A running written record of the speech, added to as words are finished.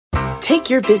Take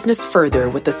your business further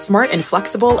with the smart and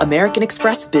flexible American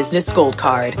Express Business Gold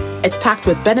Card. It's packed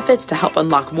with benefits to help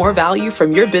unlock more value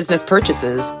from your business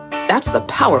purchases. That's the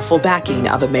powerful backing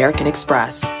of American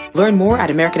Express. Learn more at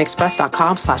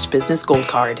americanexpress.com/business gold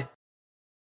card.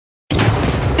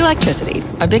 Electricity,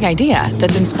 a big idea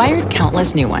that's inspired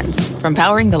countless new ones. From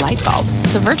powering the light bulb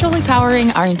to virtually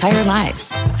powering our entire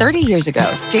lives. 30 years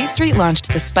ago, State Street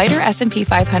launched the Spider S&P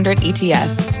 500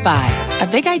 ETF, SPY. A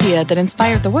big idea that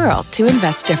inspired the world to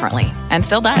invest differently. And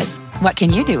still does. What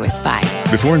can you do with SPY?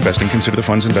 Before investing, consider the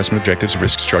fund's investment objectives,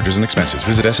 risks, charges, and expenses.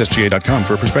 Visit ssga.com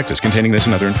for a prospectus containing this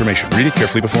and other information. Read it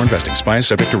carefully before investing. SPY is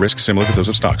subject to risks similar to those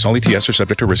of stocks. All ETFs are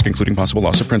subject to risk, including possible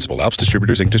loss of principal. Alps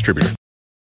Distributors, Inc. Distributor.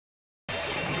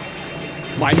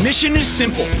 My mission is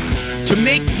simple, to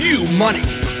make you money.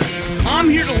 I'm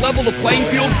here to level the playing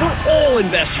field for all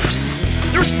investors.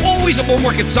 There's always a bull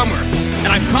market somewhere, and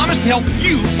I promise to help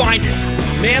you find it.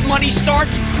 Mad Money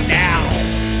starts now.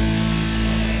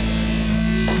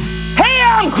 Hey,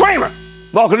 I'm Cramer.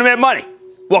 Welcome to Mad Money.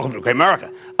 Welcome to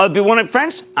Cramerica. I'll be one of my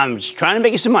friends. I'm just trying to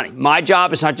make you some money. My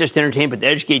job is not just to entertain, but to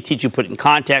educate, teach you, put it in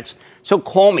context. So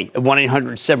call me at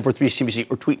 1-800-743-CBC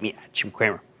or tweet me at Jim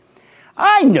Cramer.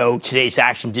 I know today's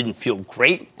action didn't feel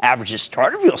great. Averages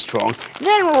started real strong, and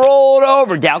then rolled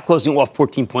over. Dow closing off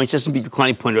 14 points, S&P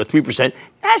declining 0.03%,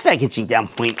 NASDAQ inching down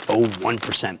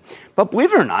 0.01%. But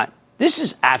believe it or not, this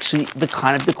is actually the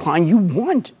kind of decline you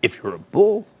want if you're a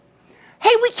bull.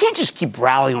 Hey, we can't just keep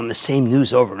rallying on the same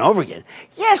news over and over again.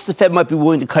 Yes, the Fed might be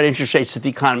willing to cut interest rates if the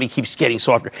economy keeps getting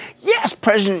softer. Yes,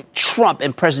 President Trump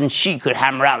and President Xi could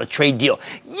hammer out a trade deal.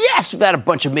 Yes, we've had a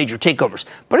bunch of major takeovers.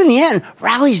 But in the end,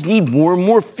 rallies need more and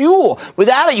more fuel.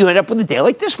 Without it, you end up with a day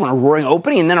like this one, a roaring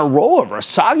opening and then a rollover, a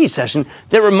soggy session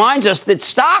that reminds us that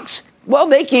stocks, well,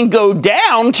 they can go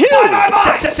down, too.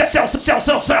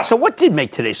 Sell. So what did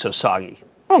make today so soggy?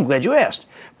 Oh, I'm glad you asked.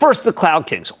 First, the Cloud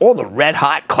Kings, all the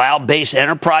red-hot cloud-based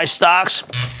enterprise stocks.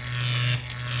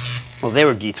 Well, they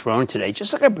were dethroned today,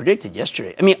 just like I predicted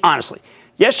yesterday. I mean, honestly,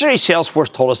 yesterday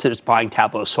Salesforce told us that it's buying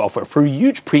Tableau software for a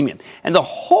huge premium, and the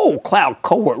whole cloud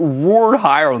cohort roared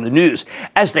higher on the news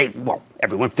as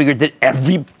everyone figured that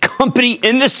every company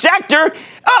in the sector,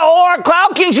 our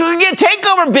Cloud Kings are going to get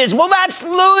takeover bids. Well, that's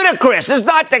ludicrous. It's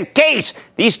not the case.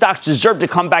 These stocks deserve to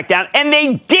come back down, and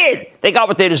they did. They got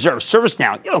what they deserve.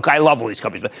 ServiceNow, look, I love all these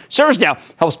companies, but ServiceNow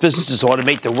helps businesses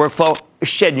automate their workflow,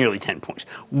 shed nearly 10 points.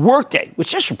 Workday, which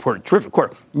just reported a terrific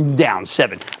quarter, down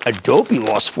 7. Adobe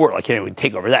lost 4, like anyone would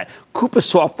take over that. Coupa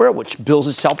Software, which bills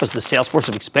itself as the Salesforce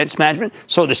of expense management,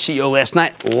 saw the CEO last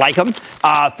night, like him,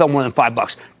 fell more than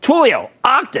 $5. Twilio,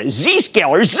 Okta,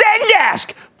 Zscaler,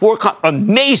 Zendesk, 4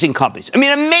 amazing companies. I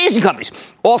mean, amazing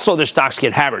companies. Also, their stocks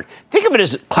get hammered. Think of it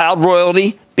as cloud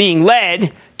royalty being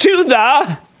led to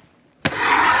the...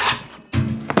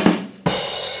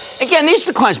 Again, these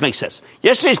declines make sense.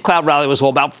 Yesterday's cloud rally was all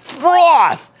about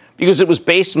froth because it was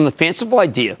based on the fanciful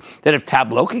idea that if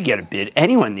Tableau could get a bid,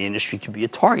 anyone in the industry could be a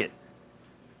target.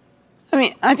 I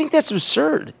mean, I think that's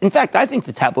absurd. In fact, I think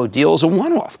the Tableau deal is a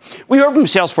one-off. We heard from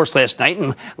Salesforce last night,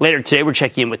 and later today we're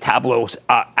checking in with Tableau's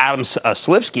Adam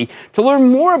Selipsky to learn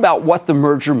more about what the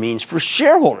merger means for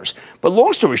shareholders. But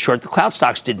long story short, the cloud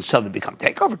stocks didn't suddenly become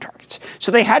takeover targets,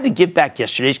 so they had to give back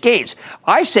yesterday's gains.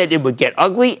 I said it would get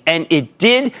ugly, and it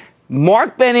did.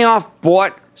 Mark Benioff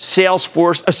bought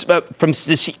Salesforce, from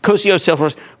the co-CEO of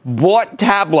Salesforce, bought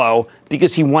Tableau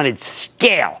because he wanted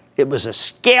scale. It was a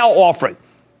scale offering.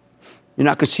 You're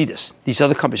not going to see this. These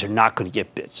other companies are not going to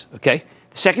get bids, okay?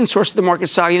 The second source of the market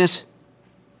sogginess,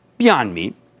 Beyond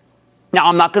Meat. Now,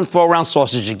 I'm not going to throw around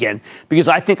sausage again because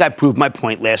I think I proved my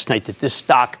point last night that this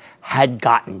stock had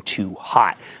gotten too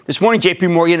hot. This morning, J.P.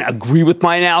 Morgan agreed with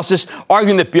my analysis,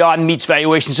 arguing that Beyond Meat's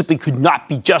valuation simply could not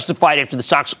be justified after the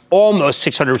stock's almost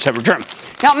 600% return.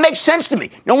 Now, it makes sense to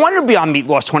me. No wonder Beyond Meat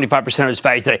lost 25% of its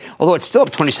value today, although it's still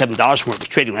up $27 from where it was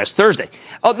trading last Thursday.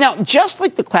 Now, just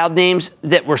like the cloud names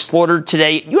that were slaughtered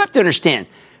today, you have to understand,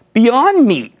 Beyond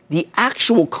Meat, the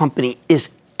actual company, is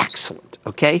excellent.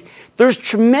 Okay? There's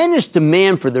tremendous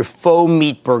demand for their faux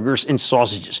meat burgers and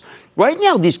sausages. Right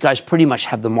now, these guys pretty much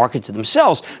have the market to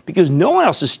themselves because no one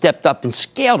else has stepped up in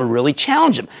scale to really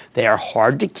challenge them. They are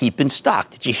hard to keep in stock.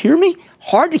 Did you hear me?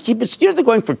 Hard to keep in stock. You know they're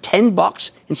going for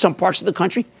 $10 in some parts of the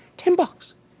country?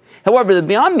 $10. However, the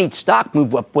Beyond Meat stock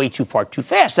moved up way too far, too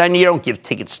fast. I know you don't give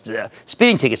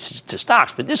speeding tickets to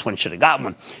stocks, but this one should have got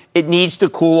one. It needs to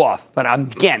cool off. But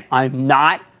I'm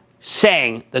not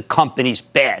saying the company's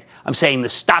bad. I'm saying the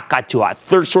stock got too hot.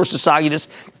 Third source of sogginess,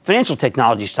 financial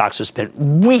technology stocks have spent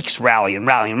weeks rallying.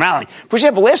 For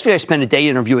example, last week I spent a day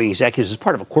interviewing executives as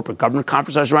part of a corporate government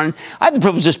conference I was running. I had the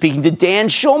privilege of speaking to Dan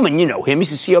Schulman. You know him. He's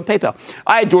the CEO of PayPal.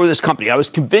 I adore this company. I was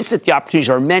convinced that the opportunities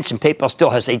are immense and PayPal still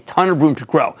has a ton of room to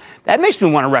grow. That makes me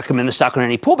want to recommend the stock on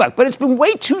any pullback, but it's been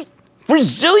way too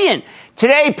resilient.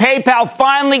 Today, PayPal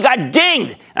finally got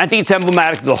dinged. And I think it's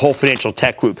emblematic of the whole financial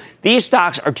tech group. These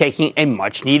stocks are taking a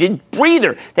much-needed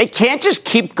breather. They can't just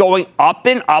keep going up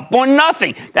and up on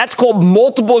nothing. That's called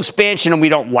multiple expansion, and we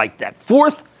don't like that.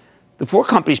 Fourth, the four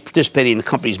companies participating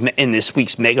in this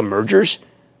week's mega mergers,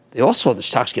 they all saw the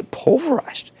stocks get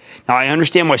pulverized. Now, I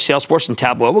understand why Salesforce and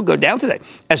Tableau will go down today,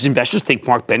 as investors think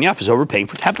Mark Benioff is overpaying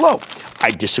for Tableau.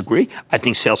 I disagree. I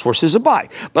think Salesforce is a buy.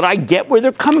 But I get where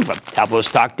they're coming from. Tableau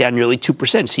stock down nearly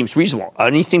 2% seems reasonable.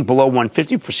 Anything below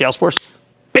 150 for Salesforce,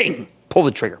 bing, pull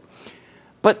the trigger.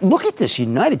 But look at this,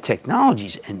 United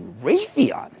Technologies and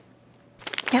Raytheon,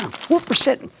 down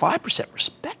 4% and 5%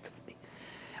 respectively.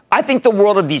 I think the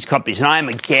world of these companies, and I am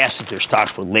aghast if their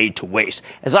stocks were laid to waste.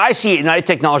 As I see it, United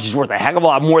Technologies is worth a heck of a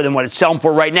lot more than what it's selling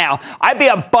for right now. I'd be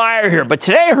a buyer here, but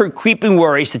today I heard creeping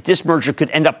worries that this merger could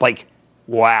end up like,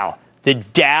 wow, the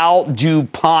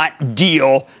Dow-DuPont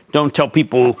deal. Don't tell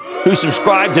people who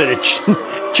subscribe to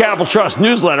the Charitable Trust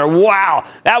newsletter. Wow,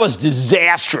 that was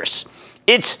disastrous.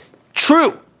 It's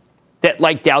true that,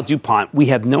 like Dow DuPont, we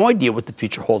have no idea what the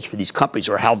future holds for these companies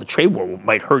or how the trade war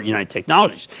might hurt United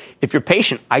Technologies. If you're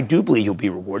patient, I do believe you'll be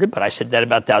rewarded, but I said that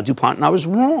about Dow DuPont, and I was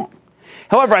wrong.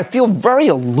 However, I feel very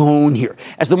alone here,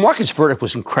 as the market's verdict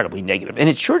was incredibly negative, and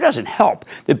it sure doesn't help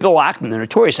that Bill Ackman, the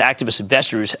notorious activist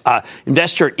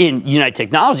investor in United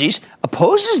Technologies,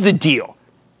 opposes the deal,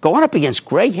 going up against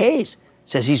Greg Hayes.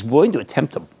 Says he's willing to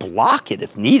attempt to block it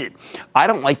if needed. I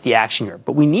don't like the action here,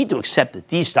 but we need to accept that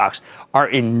these stocks are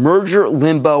in merger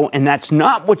limbo, and that's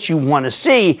not what you want to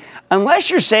see unless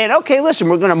you're saying, okay, listen,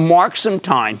 we're going to mark some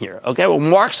time here. Okay, we'll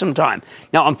mark some time.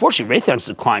 Now, unfortunately, Raytheon's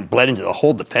decline bled into the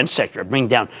whole defense sector, bringing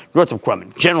down Northrop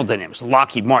Grumman, General Dynamics,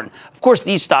 Lockheed Martin. Of course,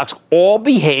 these stocks all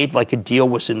behaved like a deal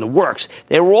was in the works.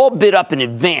 They were all bid up in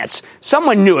advance.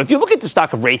 Someone knew. If you look at the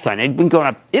stock of Raytheon, it had been going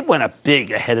up. It went up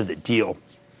big ahead of the deal.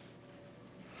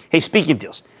 Hey, speaking of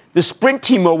deals, the Sprint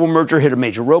T-Mobile merger hit a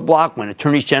major roadblock when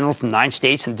attorneys general from 9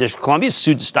 states and the District of Columbia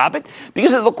sued to stop it.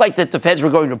 Because it looked like that the feds were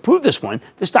going to approve this one,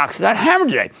 the stocks got hammered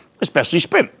today, especially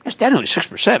Sprint. It's down nearly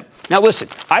 6%. Now, listen,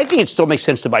 I think it still makes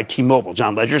sense to buy T-Mobile,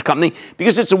 John Ledger's company,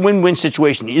 because it's a win-win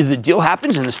situation. Either the deal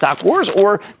happens and the stock wars,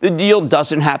 or the deal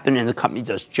doesn't happen and the company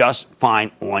does just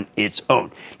fine on its own.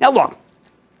 Now, look,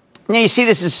 now you see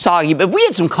this is soggy, but if we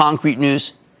had some concrete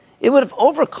news, it would have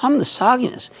overcome the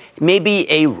sogginess. Maybe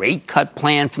a rate cut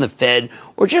plan from the Fed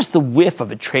or just the whiff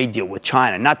of a trade deal with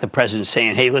China, not the president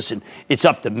saying, hey, listen, it's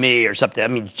up to me or it's up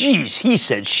to, geez, he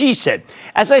said, she said.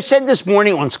 As I said this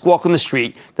morning on Squawk on the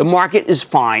Street, the market is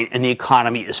fine and the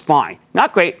economy is fine.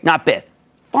 Not great, not bad,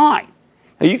 fine.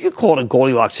 Now, you could call it a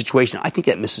Goldilocks situation. I think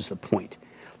that misses the point.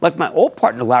 Like my old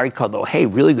partner, Larry Kudlow, hey,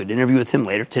 really good interview with him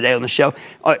later today on the show,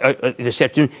 this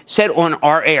afternoon, said on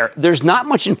our air, there's not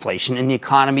much inflation and the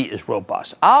economy is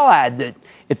robust. I'll add that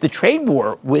if the trade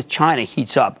war with China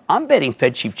heats up, I'm betting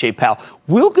Fed Chief Jay Powell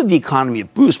will give the economy a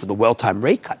boost with a well-timed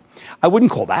rate cut. I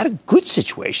wouldn't call that a good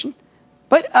situation,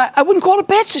 but I wouldn't call it a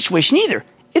bad situation either.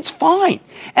 It's fine.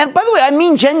 And by the way, I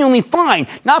mean genuinely fine.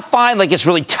 Not fine like it's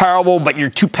really terrible, but you're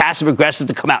too passive-aggressive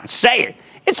to come out and say it.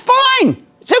 It's fine.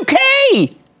 It's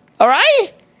okay. All right?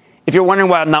 If you're wondering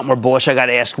why I'm not more bullish, I got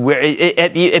to ask,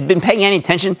 have you been paying any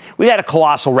attention? We've had a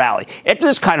colossal rally. After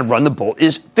this kind of run, the bull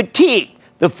is fatigued.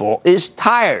 The bull is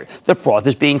tired. The froth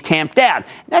is being tamped down.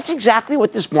 That's exactly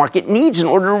what this market needs in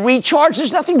order to recharge.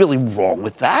 There's nothing really wrong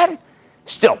with that.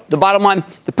 Still, the bottom line,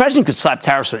 the president could slap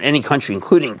tariffs on any country,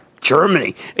 including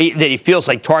Germany, that he feels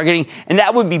like targeting, and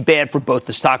that would be bad for both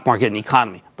the stock market and the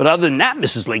economy. But other than that,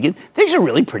 Mrs. Lincoln, things are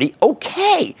really pretty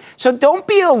okay. So don't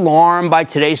be alarmed by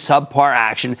today's subpar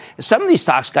action. Some of these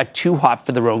stocks got too hot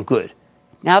for their own good.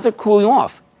 Now they're cooling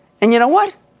off. And you know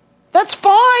what? That's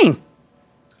fine.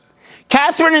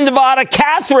 Catherine in Nevada.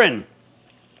 Catherine.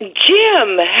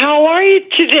 Jim, how are you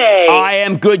today? I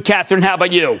am good, Catherine. How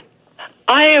about you?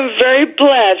 I am very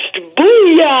blessed.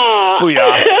 Booyah!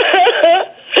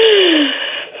 Booyah.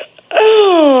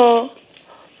 Oh.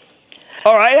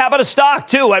 All right, how about a stock,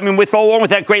 too? Along with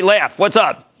that great laugh. What's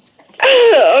up?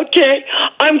 Okay,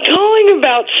 I'm calling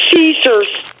about Caesar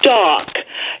stock.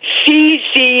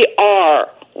 CZR.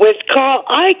 with Carl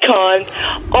Icahn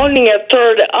owning a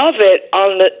third of it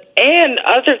and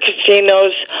other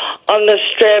casinos on the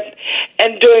Strip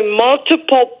and doing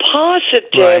multiple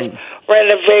positive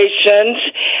renovations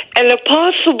and a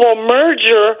possible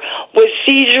merger with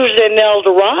Caesars and El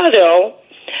Dorado,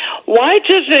 why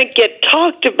doesn't it get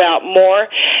talked about more,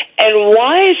 and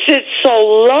why is it so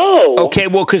low? Okay,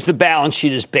 well, because the balance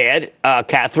sheet is bad,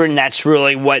 Catherine. That's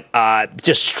really what,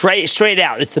 just straight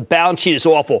out. It's the balance sheet is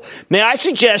awful. May I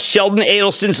suggest Sheldon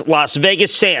Adelson's Las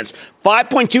Vegas Sands,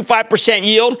 5.25%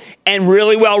 yield and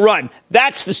really well run.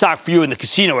 That's the stock for you in the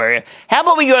casino area. How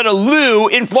about we go to Lou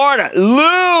in Florida?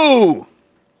 Lou!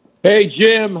 Hey,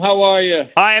 Jim, how are you?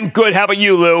 I am good. How about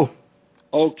you, Lou?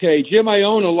 Okay, Jim, I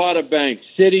own a lot of banks.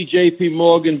 Citi, J.P.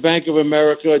 Morgan, Bank of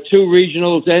America, 2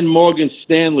 regionals, and Morgan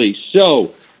Stanley.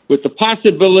 So, with the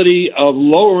possibility of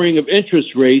lowering of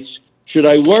interest rates, should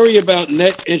I worry about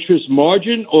net interest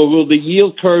margin, or will the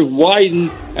yield curve widen,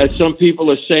 as some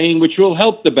people are saying, which will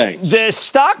help the bank? The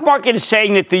stock market is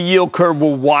saying that the yield curve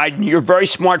will widen. You're a very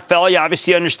smart fellow. You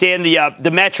obviously understand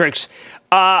the metrics.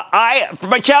 For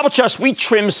my Chapel Trust, we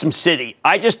trimmed some Citi.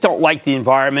 I just don't like the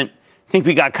environment. I think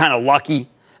we got kind of lucky.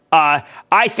 I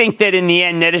think that in the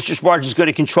end, net interest margin is going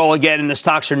to control again, and the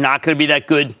stocks are not going to be that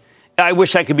good. I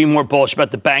wish I could be more bullish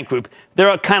about the bank group.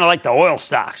 They're kind of like the oil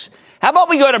stocks. How about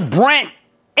we go to Brent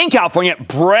in California?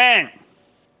 Brent.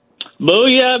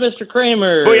 Booyah, Mr.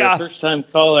 Kramer. Booyah. First-time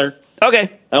caller.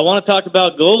 Okay. I want to talk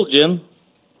about gold, Jim.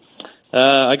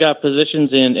 I got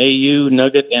positions in AU,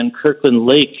 Nugget, and Kirkland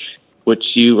Lake, which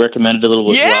you recommended a little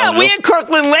bit. Yeah, we had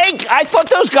Kirkland Lake. I thought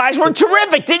those guys were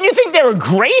terrific. Didn't you think they were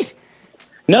great?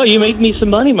 No, you made me some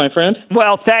money, my friend.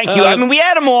 Well, thank you. I mean, we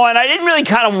had them on. I didn't really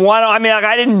kind of want to. I mean,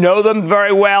 I didn't know them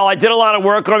very well. I did a lot of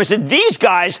work on them. I said, these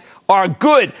guys are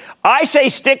good. I say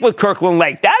stick with Kirkland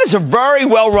Lake. That is a very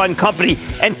well-run company.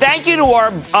 And thank you to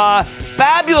our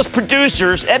fabulous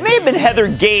producers. It may have been Heather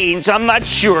Gaines. I'm not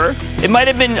sure. It might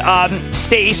have been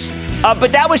Stace.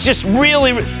 But that was just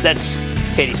really, that's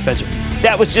Katie Spencer.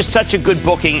 That was just such a good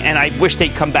booking, and I wish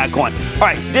they'd come back on. All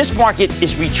right, this market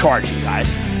is recharging,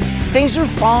 guys. Things are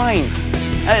fine.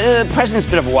 The president's a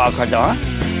bit of a wild card, though, huh?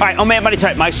 All right, on Mad Money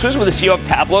tonight, Mike Swizzer, the CEO of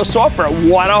Tableau Software.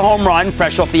 What a home run,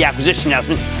 fresh off the acquisition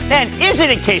announcement. Then, is it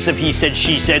a case of he said,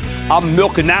 she said? I'm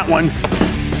milking that one.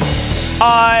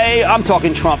 I'm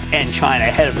talking Trump and China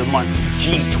ahead of the month's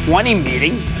G20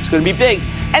 meeting. It's going to be big.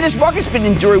 And this market's been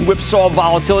enduring whipsaw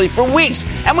volatility for weeks,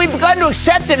 and we've begun to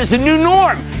accept it as the new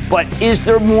norm. But is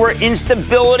there more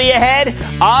instability ahead?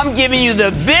 I'm giving you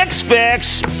the VIX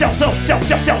fix. Sell.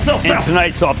 And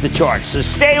tonight's off the charts. So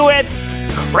stay with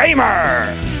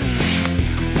Kramer.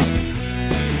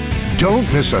 Don't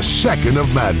miss a second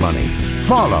of Mad Money.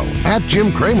 Follow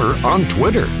 @Jim Kramer on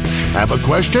Twitter. Have a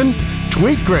question?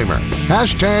 Tweet Kramer.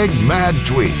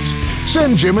 #MadTweets.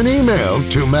 Send Jim an email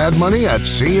to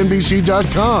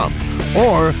madmoney@cnbc.com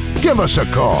or give us a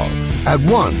call at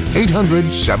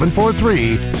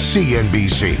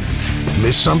 1-800-743-CNBC.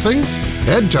 Miss something?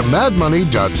 Head to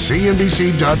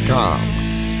madmoney.cnbc.com.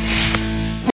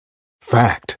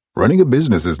 Fact. Running a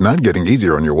business is not getting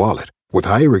easier on your wallet. With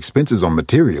higher expenses on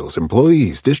materials,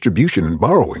 employees, distribution, and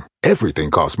borrowing, everything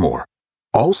costs more.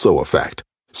 Also a fact.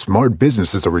 Smart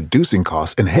businesses are reducing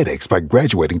costs and headaches by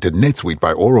graduating to NetSuite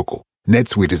by Oracle.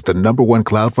 NetSuite is the #1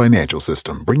 cloud financial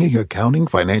system, bringing accounting,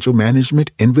 financial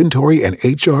management, inventory, and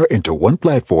HR into one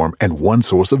platform and one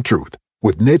source of truth.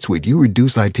 With NetSuite, you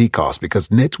reduce IT costs because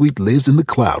NetSuite lives in the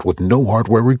cloud with no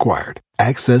hardware required.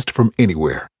 Accessed from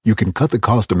anywhere, you can cut the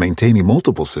cost of maintaining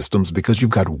multiple systems because you've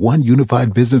got one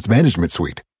unified business management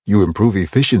suite. You improve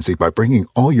efficiency by bringing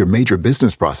all your major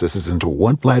business processes into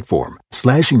one platform,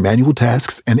 slashing manual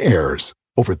tasks and errors.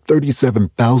 Over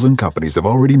 37,000 companies have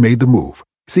already made the move.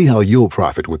 See how you'll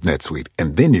profit with NetSuite,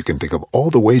 and then you can think of all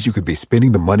the ways you could be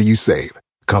spending the money you save.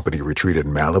 Company retreat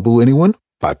in Malibu, anyone?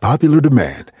 By popular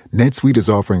demand, NetSuite is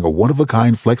offering a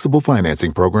one-of-a-kind flexible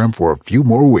financing program for a few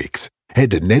more weeks.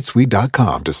 Head to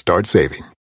netsuite.com to start saving.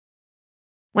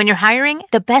 When you're hiring,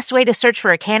 the best way to search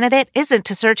for a candidate isn't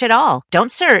to search at all.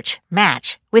 Don't search,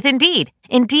 match with Indeed.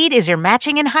 Indeed is your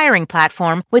matching and hiring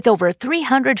platform with over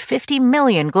 350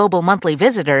 million global monthly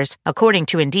visitors, according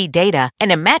to Indeed data,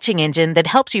 and a matching engine that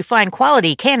helps you find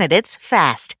quality candidates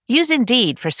fast. Use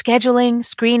Indeed for scheduling,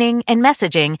 screening, and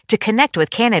messaging to connect with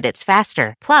candidates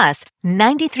faster. Plus,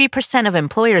 93% of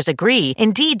employers agree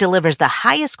Indeed delivers the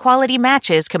highest quality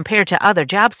matches compared to other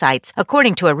job sites,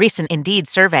 according to a recent Indeed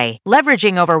survey.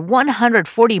 Leveraging over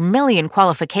 140 million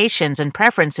qualifications and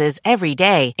preferences every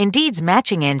day, Indeed's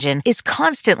matching hiring engine is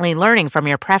constantly learning from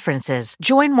your preferences.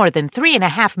 Join more than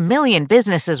 3.5 million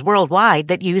businesses worldwide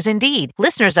that use Indeed.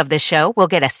 Listeners of this show will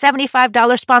get a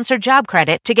 $75 sponsored job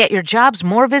credit to get your jobs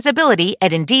more visibility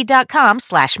at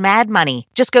Indeed.com/MadMoney.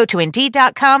 Just go to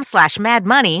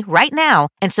Indeed.com/MadMoney right now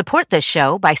and support this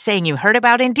show by saying you heard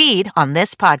about Indeed on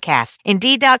this podcast.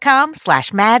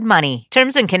 Indeed.com/MadMoney.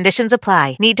 Terms and conditions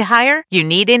apply. Need to hire? You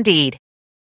need Indeed.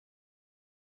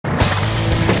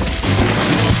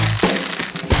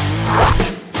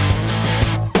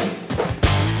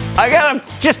 I got a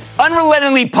just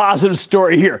unrelentingly positive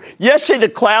story here. Yesterday, the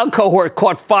cloud cohort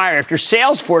caught fire after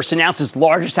Salesforce announced its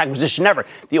largest acquisition ever,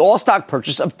 the all-stock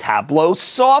purchase of Tableau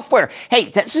software. Hey,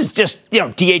 this is just,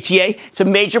 DHEA. It's a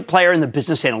major player in the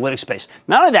business analytics space.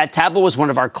 Not only that, Tableau was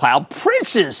one of our cloud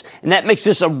princes, and that makes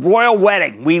this a royal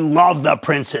wedding. We love the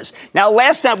princes. Now,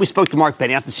 last night we spoke to Mark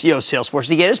Benioff, the CEO of Salesforce,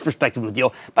 to get his perspective on the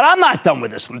deal, but I'm not done with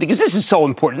this one because this is so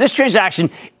important. This transaction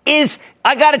is,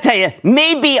 I got to tell you,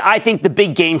 maybe I think the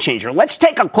big game changer. Let's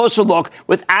take a closer look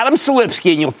with Adam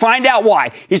Selipsky, and you'll find out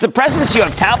why. He's the president and CEO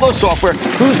of Tableau Software,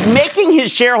 who's making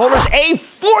his shareholders a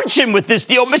fortune with this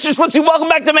deal. Mr. Selipsky, welcome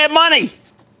back to Mad Money.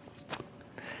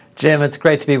 Jim, it's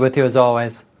great to be with you as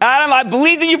always. Adam, I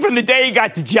believed in you from the day you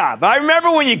got the job. I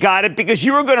remember when you got it because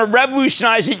you were going to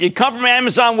revolutionize it. You come from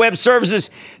Amazon Web Services.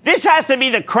 This has to be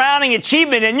the crowning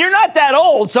achievement, and you're not that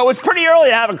old, so it's pretty early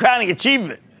to have a crowning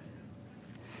achievement.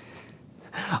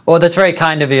 Well, that's very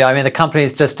kind of you. I mean, the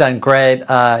company's just done great. When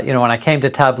I came to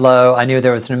Tableau, I knew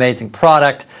there was an amazing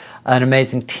product, an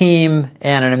amazing team,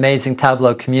 and an amazing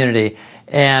Tableau community.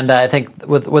 And I think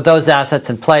with those assets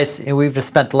in place, we've just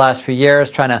spent the last few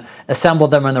years trying to assemble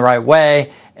them in the right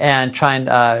way and try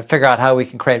and figure out how we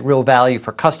can create real value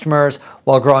for customers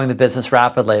while growing the business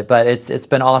rapidly. But it's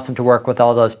been awesome to work with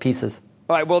all those pieces.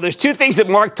 All right, well, there's two things that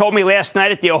Mark told me last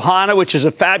night at the Ohana, which is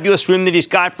a fabulous room that he's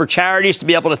got for charities to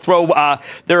be able to throw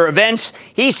their events.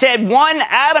 He said, one,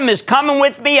 Adam is coming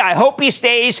with me. I hope he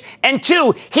stays. And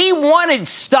two, he wanted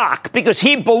stock because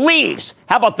he believes.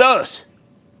 How about those?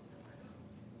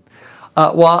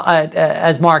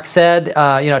 As Mark said,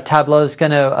 Tableau is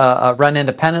going to run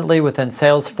independently within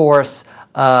Salesforce.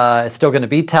 It's still going to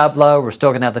be Tableau. We're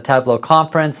still going to have the Tableau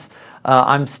conference.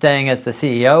 I'm staying as the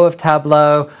CEO of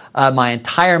Tableau. My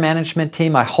entire management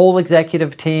team, my whole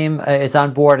executive team is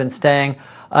on board and staying.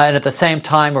 And at the same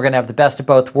time, we're going to have the best of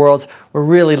both worlds. We're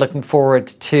really looking forward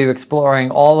to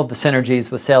exploring all of the synergies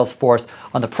with Salesforce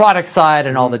on the product side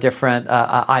and all the different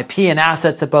IP and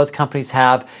assets that both companies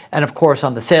have. And of course,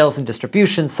 on the sales and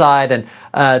distribution side and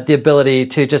the ability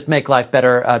to just make life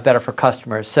better for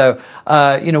customers. So,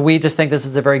 we just think this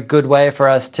is a very good way for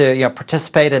us to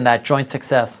participate in that joint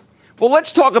success. Well,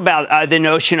 let's talk about the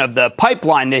notion of the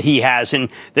pipeline that he has in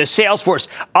the Salesforce.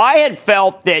 I had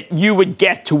felt that you would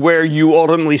get to where you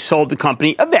ultimately sold the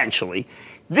company eventually.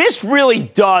 This really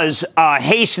does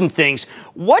hasten things.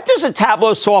 What does a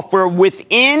Tableau software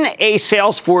within a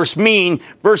Salesforce mean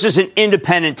versus an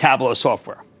independent Tableau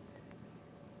software?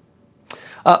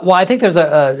 I think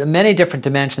there's many different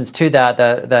dimensions to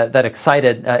that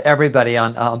excited everybody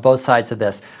on both sides of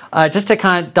this. Just to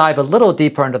kind of dive a little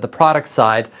deeper into the product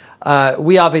side,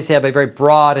 we obviously have a very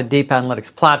broad and deep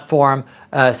analytics platform.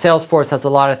 Salesforce has a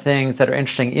lot of things that are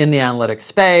interesting in the analytics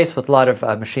space with a lot of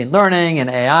machine learning and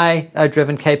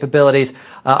AI-driven capabilities.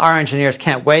 Our engineers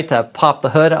can't wait to pop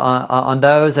the hood on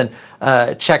those and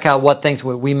check out what things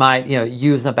we might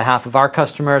use on behalf of our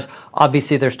customers.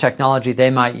 Obviously, there's technology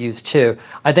they might use too.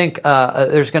 I think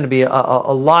there's going to be a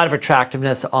lot of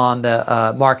attractiveness on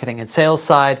the marketing and sales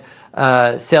side.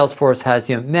 Salesforce has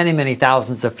many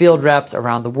thousands of field reps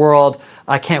around the world.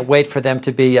 I can't wait for them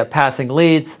to be passing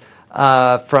leads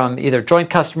from either joint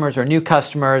customers or new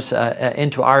customers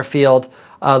into our field.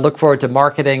 Look forward to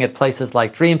marketing at places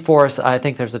like Dreamforce. I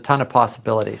think there's a ton of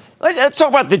possibilities. Let's talk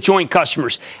about the joint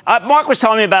customers. Mark was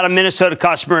telling me about a Minnesota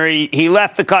customer. He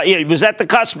left he was at the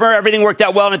customer. Everything worked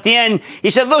out well. And at the end,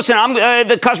 he said, listen,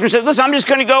 the customer said, listen, I'm just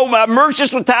going to go merge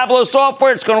this with Tableau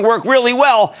software. It's going to work really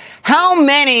well. How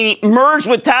many merged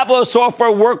with Tableau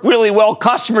software work really well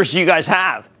customers do you guys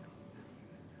have?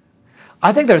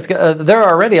 I think there are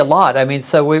already a lot. I mean,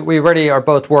 so we already are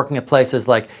both working at places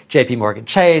like J.P. Morgan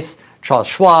Chase, Charles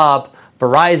Schwab,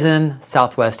 Verizon,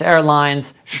 Southwest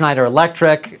Airlines, Schneider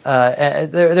Electric.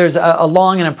 There's a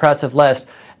long and impressive list.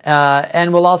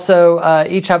 And we'll also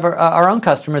each have our own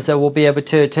customers that we'll be able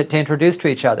to introduce to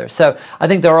each other. So I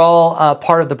think they're all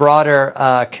part of the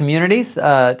broader communities.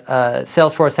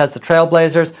 Salesforce has the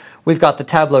Trailblazers. We've got the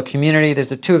Tableau community. There's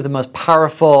two of the most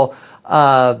powerful,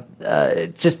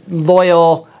 just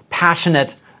loyal,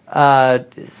 passionate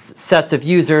sets of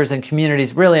users and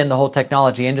communities really in the whole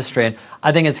technology industry. And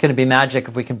I think it's going to be magic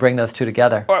if we can bring those two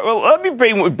together. All right, well, let me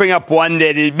bring up one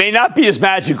that it may not be as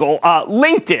magical.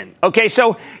 LinkedIn. Okay,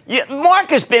 so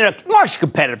Mark's a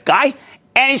competitive guy.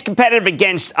 And he's competitive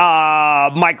against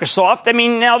Microsoft. I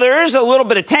mean, now there is a little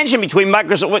bit of tension between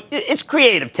Microsoft. It's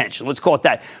creative tension, let's call it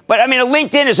that. But, I mean,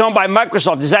 LinkedIn is owned by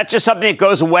Microsoft. Is that just something that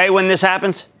goes away when this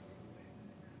happens?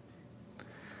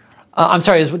 I'm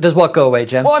sorry, does what go away,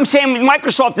 Jim? Well, I'm saying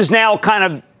Microsoft is now kind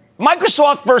of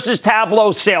Microsoft versus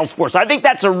Tableau Salesforce. I think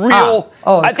that's a real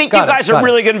I think you guys are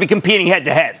really going to be competing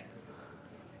head-to-head.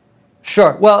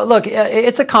 Sure. Well, look,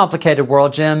 it's a complicated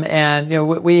world, Jim, and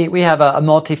we have a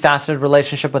multifaceted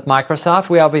relationship with Microsoft.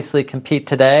 We obviously compete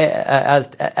today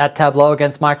at Tableau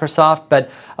against Microsoft,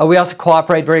 but we also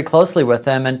cooperate very closely with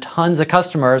them, and tons of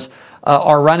customers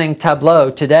are running Tableau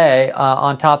today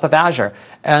on top of Azure.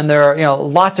 And there are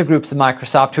lots of groups in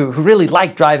Microsoft who really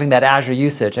like driving that Azure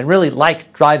usage and really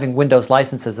like driving Windows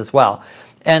licenses as well.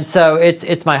 And so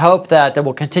it's my hope that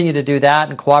we'll continue to do that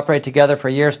and cooperate together for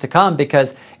years to come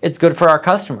because it's good for our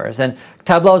customers. And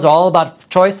Tableau is all about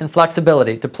choice and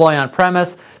flexibility. Deploy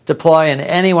on-premise, deploy in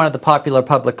any one of the popular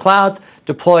public clouds,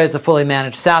 deploy as a fully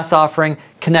managed SaaS offering,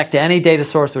 connect to any data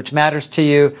source which matters to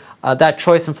you. That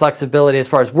choice and flexibility, as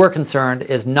far as we're concerned,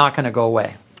 is not going to go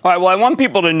away. All right, well, I want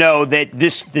people to know that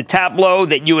the Tableau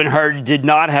that you inherited did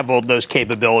not have all those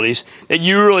capabilities, that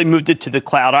you really moved it to the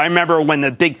cloud. I remember when the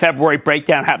big February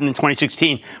breakdown happened in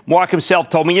 2016, Mark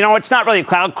himself told me, it's not really a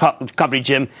cloud company,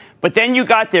 Jim, but then you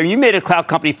got there, you made a cloud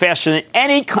company faster than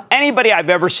anybody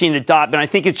I've ever seen adopt, and I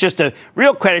think it's just a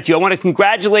real credit to you. I want to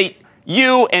congratulate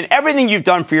you and everything you've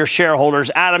done for your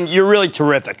shareholders. Adam, you're really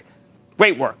terrific.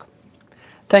 Great work.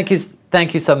 Thank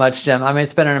you so much, Jim. I mean,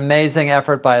 it's been an amazing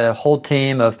effort by the whole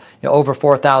team of over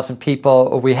 4,000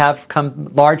 people. We have come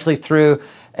largely through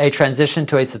a transition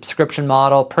to a subscription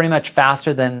model pretty much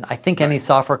faster than I think any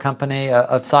software company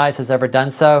of size has ever done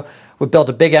so. We've built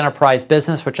a big enterprise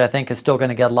business, which I think is still going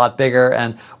to get a lot bigger.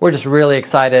 And we're just really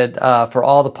excited for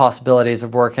all the possibilities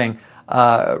of working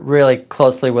really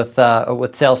closely with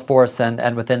Salesforce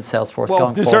and within Salesforce going forward.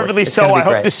 Well, deservedly so. I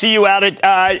hope to see you out at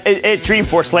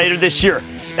Dreamforce later this year.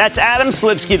 That's Adam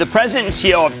Selipsky, the president and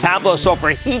CEO of Tableau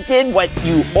Software. He did what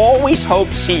you always hope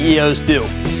CEOs do.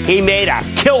 He made a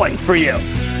killing for you.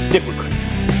 Stick with it.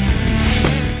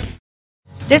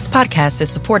 This podcast is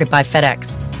supported by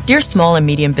FedEx. Dear small and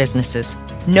medium businesses,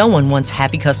 no one wants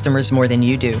happy customers more than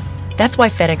you do. That's why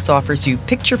FedEx offers you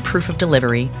picture proof of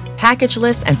delivery,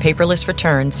 packageless and paperless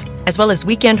returns, as well as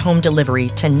weekend home delivery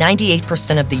to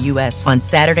 98% of the U.S. on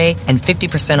Saturday and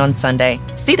 50% on Sunday.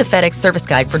 See the FedEx service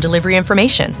guide for delivery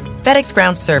information. FedEx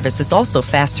Ground service is also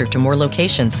faster to more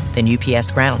locations than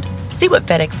UPS Ground. See what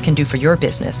FedEx can do for your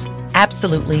business.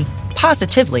 Absolutely,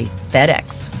 positively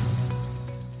FedEx.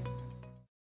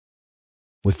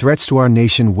 With threats to our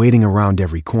nation waiting around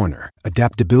every corner,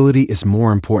 adaptability is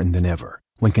more important than ever.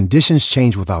 When conditions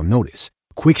change without notice,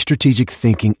 quick strategic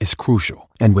thinking is crucial.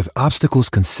 And with obstacles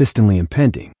consistently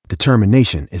impending,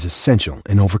 determination is essential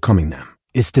in overcoming them.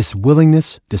 It's this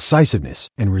willingness, decisiveness,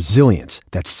 and resilience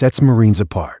that sets Marines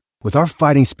apart. With our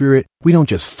fighting spirit, we don't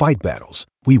just fight battles,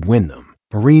 we win them.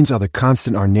 Marines are the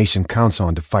constant our nation counts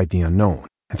on to fight the unknown.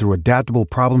 And through adaptable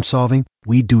problem solving,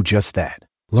 we do just that.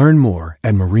 Learn more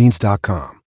at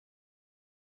Marines.com.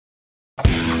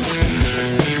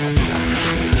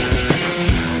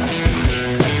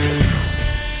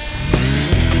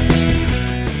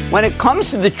 When it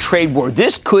comes to the trade war,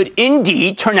 this could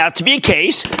indeed turn out to be a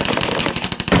case of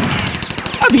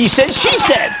he said, she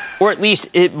said. Or at least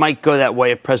it might go that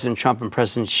way if President Trump and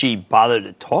President Xi bother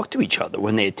to talk to each other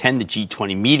when they attend the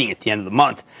G20 meeting at the end of the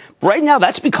month. But right now,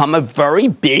 that's become a very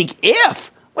big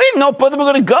if. We don't even know if both of them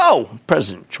are going to go.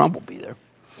 President Trump will be there.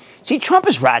 See, Trump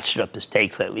has ratcheted up the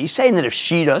stakes lately. He's saying that if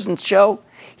Xi doesn't show,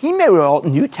 he may roll out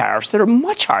new tariffs that are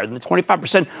much higher than the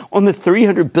 25% on the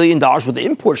 $300 billion worth of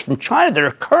imports from China that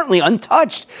are currently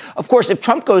untouched. Of course, if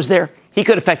Trump goes there, he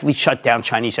could effectively shut down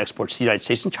Chinese exports to the United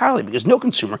States entirely because no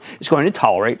consumer is going to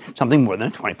tolerate something more than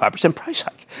a 25% price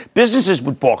hike. Businesses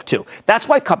would balk too. That's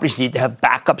why companies need to have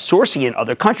backup sourcing in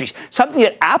other countries, something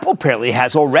that Apple apparently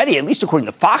has already, at least according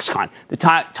to Foxconn, the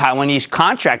Taiwanese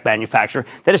contract manufacturer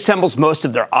that assembles most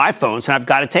of their iPhones. And I've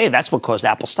got to tell you, that's what caused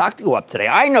Apple stock to go up today.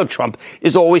 I know Trump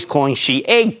is always calling Xi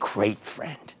a great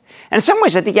friend. And in some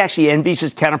ways, I think he actually envies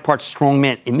his counterpart's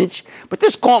strongman image. But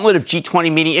this gauntlet of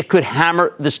G20 meeting, it could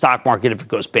hammer the stock market if it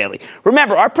goes badly.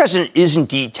 Remember, our president is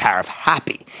indeed tariff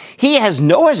happy. He has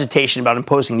no hesitation about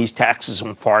imposing these taxes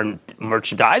on foreign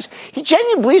merchandise. He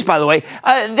genuinely believes, by the way,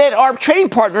 that our trading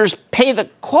partners pay the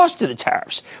cost of the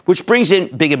tariffs, which brings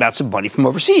in big amounts of money from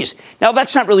overseas. Now,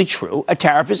 that's not really true. A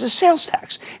tariff is a sales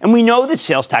tax. And we know that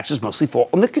sales taxes mostly fall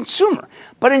on the consumer.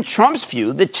 But in Trump's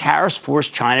view, the tariffs force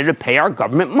China to pay our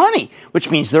government money, which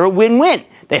means they're a win-win.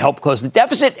 They help close the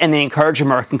deficit, and they encourage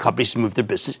American companies to move their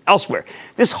business elsewhere.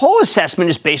 This whole assessment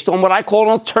is based on what I call an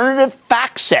alternative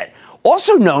fact set,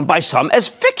 also known by some as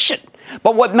fiction.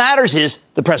 But what matters is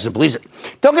the president believes it.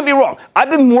 Don't get me wrong. I've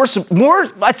been more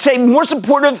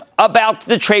supportive about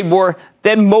the trade war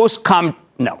than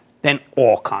than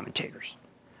all commentators.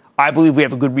 I believe we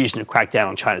have a good reason to crack down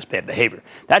on China's bad behavior.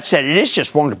 That said, it is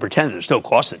just wrong to pretend there's no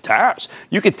cost to tariffs.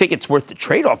 You could think it's worth the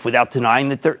trade-off without denying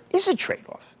that there is a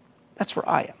trade-off. That's where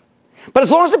I am. But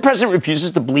as long as the president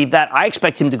refuses to believe that, I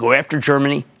expect him to go after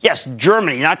Germany. Yes,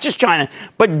 Germany, not just China,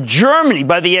 but Germany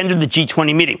by the end of the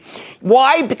G20 meeting.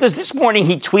 Why? Because this morning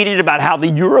he tweeted about how the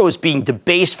euro is being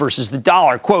debased versus the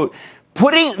dollar. Quote,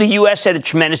 putting the U.S. at a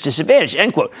tremendous disadvantage,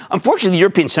 end quote. Unfortunately, the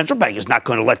European Central Bank is not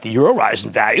going to let the euro rise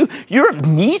in value. Europe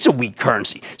needs a weak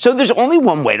currency. So there's only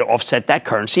one way to offset that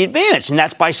currency advantage, and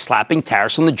that's by slapping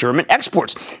tariffs on the German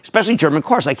exports, especially German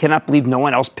cars. I cannot believe no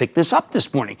one else picked this up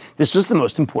this morning. This was the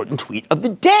most important tweet of the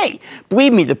day.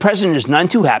 Believe me, the president is none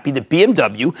too happy that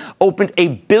BMW opened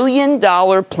a $1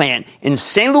 billion plant in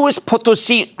San Luis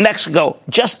Potosí, Mexico,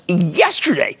 just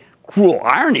yesterday. Cruel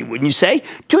irony, wouldn't you say?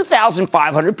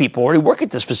 2,500 people already work at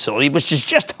this facility, which is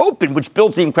just opened, which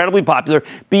builds the incredibly popular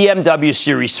BMW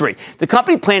Series 3. The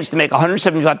company plans to make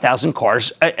 175,000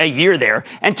 cars a year there,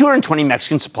 and 220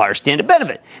 Mexican suppliers stand to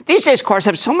benefit. These days, cars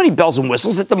have so many bells and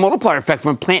whistles that the multiplier effect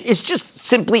from a plant is just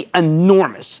simply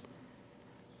enormous.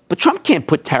 But Trump can't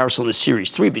put tariffs on the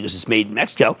Series 3 because it's made in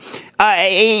Mexico.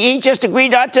 He just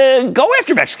agreed not to go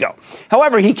after Mexico.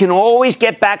 However, he can always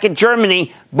get back at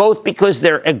Germany, both because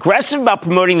they're aggressive about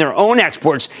promoting their own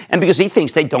exports and because he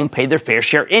thinks they don't pay their fair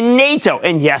share in NATO.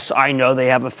 And yes, I know they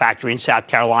have a factory in South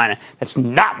Carolina. That's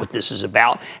not what this is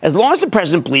about. As long as the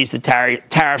president believes that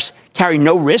tariffs carry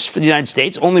no risk for the United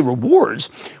States, only rewards,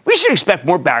 we should expect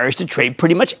more barriers to trade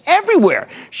pretty much everywhere.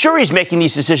 Sure, he's making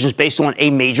these decisions based on a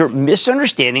major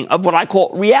misunderstanding of what I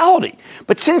call reality.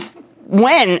 But since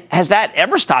when has that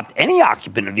ever stopped any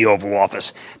occupant of the Oval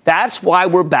Office? That's why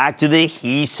we're back to the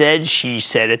he said, she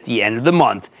said at the end of the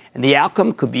month. And the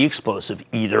outcome could be explosive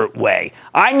either way.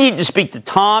 I need to speak to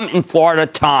Tom in Florida.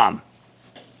 Tom.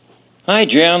 Hi,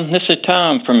 Jim. This is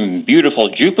Tom from beautiful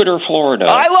Jupiter, Florida.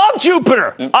 I love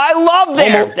Jupiter. I love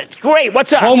there. That's great.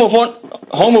 What's up? Home of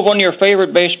one of your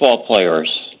favorite baseball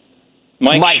players,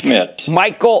 Mike Schmidt.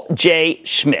 Michael J.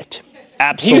 Schmidt.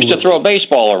 Absolutely. He used to throw a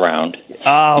baseball around.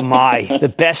 Oh, my. The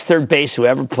best third base who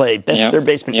ever played. Best third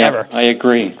baseman ever. I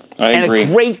agree. And a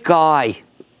great guy.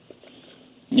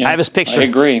 Yeah, I have his picture. I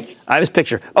agree. I have his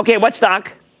picture. Okay, what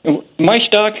stock? My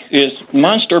stock is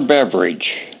Monster Beverage.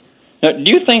 Now,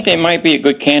 do you think they might be a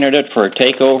good candidate for a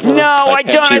takeover? No, I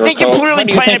don't. I think you're clearly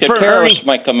playing it for earnings.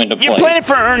 Might come into play? You're playing it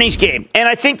for an earnings game, and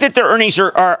I think that their earnings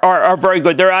are very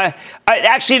good. They're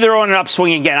actually they're on an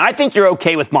upswing again. I think you're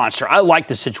okay with Monster. I like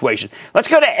the situation. Let's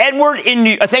go to Edward in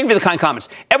New. Thank you for the kind comments.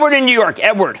 Edward in New York.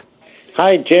 Edward.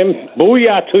 Hi, Jim.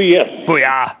 Booyah to you.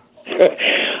 Booyah.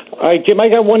 All right, Jim, I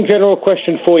got one general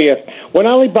question for you. When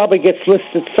Alibaba gets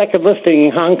listed, second listing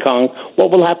in Hong Kong,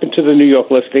 what will happen to the New York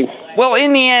listing? Well,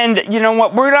 in the end, you know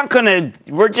what? We're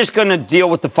just going to deal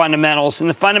with the fundamentals, and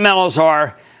the fundamentals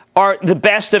are the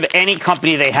best of any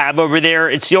company they have over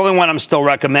there. It's the only one I'm still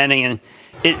recommending, and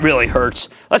it really hurts.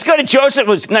 Let's go to Joseph. It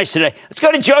was nice today. Let's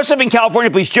go to Joseph in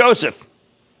California, please. Joseph.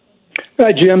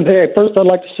 Hi, Jim. Hey, first I'd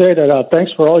like to say that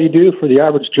thanks for all you do for the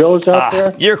average Joes out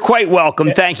there. You're quite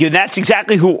welcome. Thank you. That's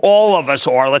exactly who all of us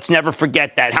are. Let's never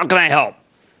forget that. How can I help?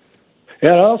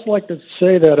 Yeah, I'd also like to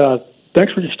say that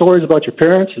thanks for your stories about your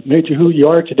parents. It made you who you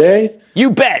are today.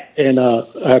 You bet. And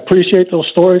I appreciate those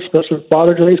stories, especially with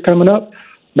Father's Day coming up.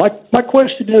 My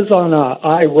question is on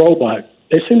iRobot.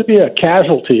 They seem to be a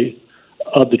casualty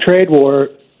of the trade war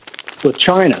with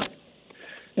China.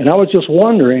 And I was just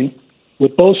wondering,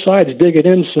 with both sides digging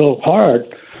in so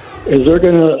hard, is there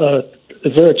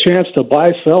a chance to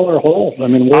buy, sell, or hold? I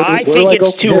mean, I think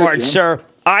it's too hard, sir.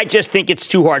 I just think it's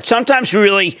too hard. Sometimes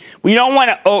we don't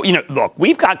want to. Look,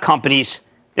 we've got companies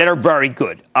that are very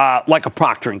good, like a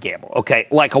Procter & Gamble, okay,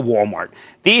 like a Walmart.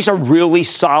 These are really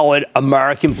solid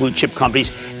American blue chip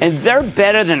companies, and they're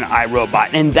better than iRobot,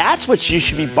 and that's what you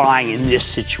should be buying in this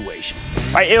situation.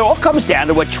 Right? It all comes down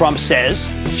to what Trump says,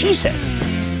 she says.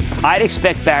 I'd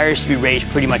expect barriers to be raised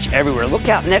pretty much everywhere. Look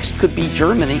out, next could be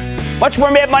Germany. Much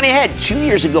more Mad Money ahead. 2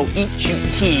 years ago,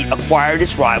 EQT acquired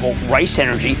its rival, Rice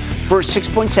Energy, for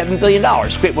 $6.7 billion,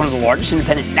 to create one of the largest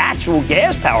independent natural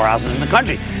gas powerhouses in the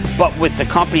country. But with the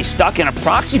company stuck in a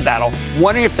proxy battle,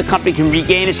 wondering if the company can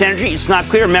regain its energy, it's not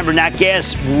clear. Remember, nat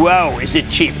gas, whoa, is it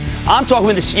cheap? I'm talking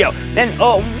with the CEO. Then,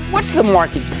 what's the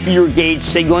market fear gauge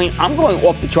signaling? I'm going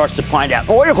off the charts to find out.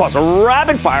 Oil calls a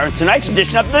rapid fire in tonight's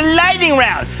edition of the Lightning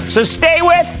Round. So stay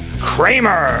with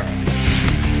Cramer.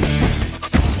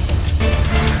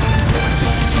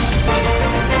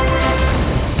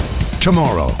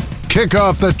 Tomorrow, kick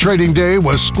off the trading day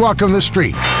with Squawk on the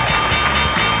Street.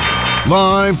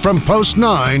 Live from Post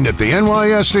 9 at the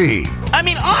NYSE. I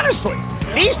mean, honestly,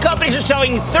 these companies are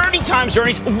selling 30 times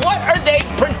earnings. What are they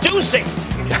producing?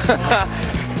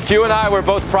 Q and I were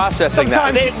both processing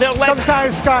sometimes, that.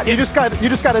 Sometimes, Scott, you just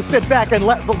got to sit back and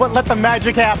let the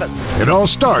magic happen. It all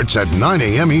starts at 9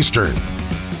 a.m. Eastern.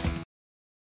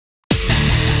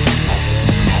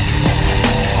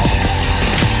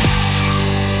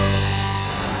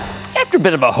 After a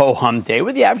bit of a ho-hum day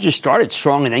where the averages started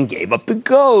strong and then gave up the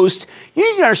ghost, you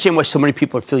need to understand why so many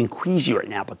people are feeling queasy right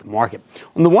now about the market.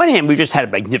 On the one hand, we've just had a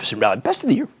magnificent rally, best of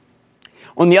the year.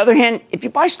 On the other hand, if you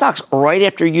buy stocks right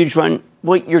after a huge run,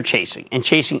 well, you're chasing, and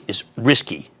chasing is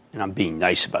risky. And I'm being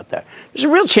nice about that. There's a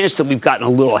real chance that we've gotten a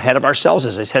little ahead of ourselves.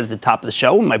 As I said at the top of the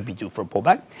show, we might be due for a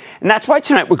pullback. And that's why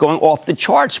tonight we're going off the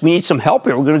charts. We need some help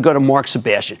here. We're going to go to Mark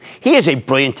Sebastian. He is a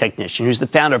brilliant technician who's the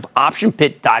founder of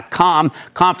OptionPit.com.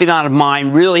 Confidant of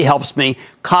mine, really helps me.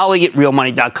 Colleague at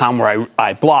RealMoney.com, where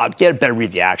I blog. Get a better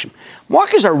read the action.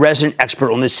 Mark is our resident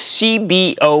expert on the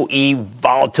CBOE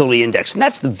Volatility Index, and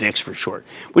that's the VIX for short,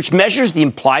 which measures the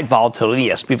implied volatility in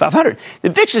the S&P 500. The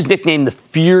VIX is nicknamed the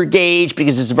fear gauge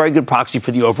because it's a very good proxy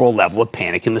for the overall level of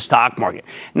panic in the stock market.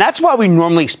 And that's why we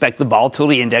normally expect the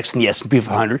volatility index in the S&P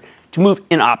 500 to move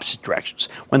in opposite directions.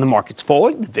 When the market's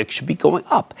falling, the VIX should be going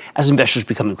up as investors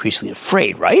become increasingly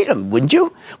afraid, right? Wouldn't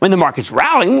you? When the market's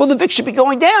rallying, well, the VIX should be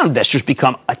going down. Investors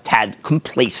become a tad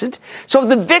complacent. So if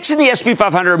the VIX and the S&P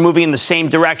 500 are moving in the same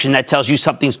direction, that tells you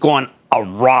something's going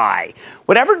awry.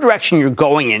 Whatever direction you're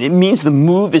going in, it means the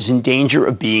move is in danger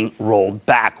of being rolled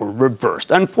back or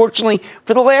reversed. Unfortunately,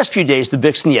 for the last few days, the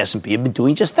VIX and the S&P have been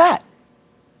doing just that.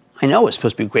 I know it was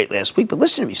supposed to be great last week, but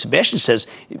listen to me. Sebastian says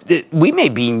that we may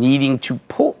be needing to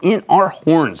pull in our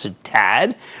horns a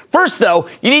tad. First, though,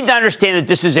 you need to understand that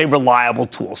this is a reliable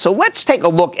tool. So let's take a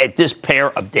look at this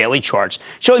pair of daily charts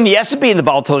showing the S&P and the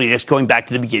volatility index going back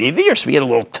to the beginning of the year. So we get a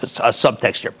little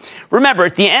subtext here. Remember,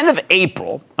 at the end of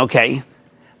April,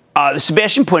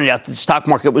 Sebastian pointed out that the stock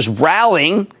market was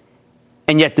rallying,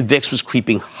 and yet the VIX was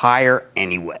creeping higher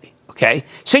anyway. Okay,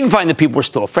 signifying that people were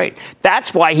still afraid.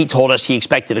 That's why he told us he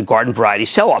expected a garden variety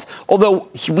sell-off. Although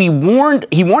he warned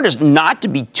us not to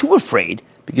be too afraid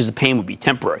because the pain would be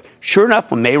temporary. Sure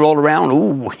enough, when May rolled around,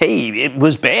 it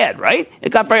was bad, right?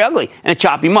 It got very ugly and a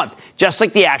choppy month, just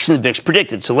like the action the VIX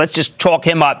predicted. So let's just chalk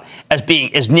him up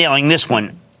as nailing this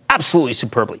one absolutely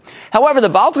superbly. However, the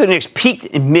volatility index peaked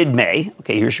in mid-May.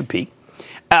 Okay, here's your peak.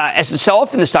 As the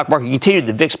sell-off in the stock market continued,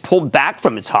 the VIX pulled back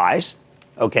from its highs.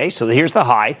 Okay, so here's the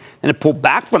high, and it pulled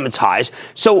back from its highs.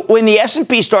 So when the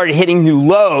S&P started hitting new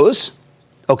lows,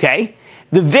 the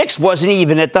VIX wasn't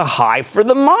even at the high for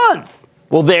the month.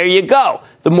 Well, there you go.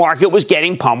 The market was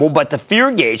getting pummeled, but the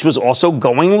fear gauge was also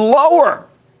going lower.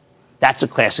 That's a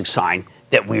classic sign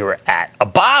that we were at a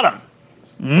bottom.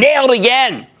 Nailed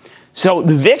again. So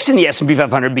the VIX and the S&P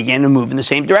 500 began to move in the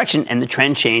same direction, and the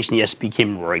trend changed, and the S&P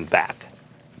came roaring back.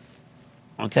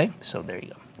 Okay, so there you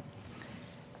go.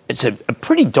 It's a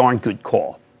pretty darn good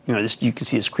call. You know, you can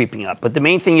see this creeping up. But the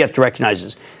main thing you have to recognize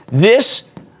is this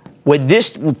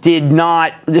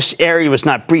area was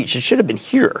not breached. It should have been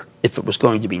here if it was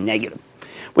going to be negative.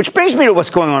 Which brings me to what's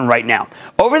going on right now.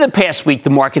 Over the past week, the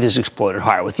market has exploded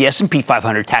higher, with the S&P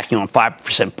 500 tacking on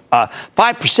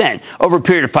 5% over a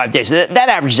period of 5 days. That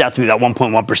averages out to be about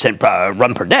 1.1%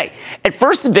 run per day. At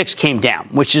first, the VIX came down,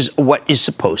 which is what is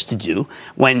supposed to do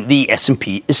when the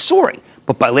S&P is soaring.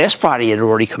 But by last Friday, it had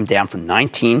already come down from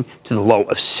 19 to the low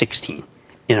of 16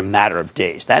 in a matter of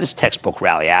days. That is textbook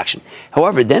rally action.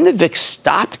 However, then the VIX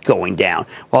stopped going down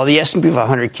while the S&P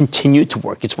 500 continued to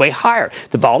work its way higher.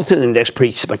 The volatility index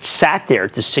pretty much sat there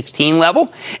at the 16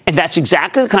 level, and that's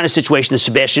exactly the kind of situation that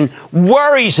Sebastian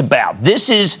worries about. This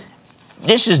is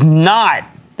not.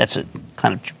 That's a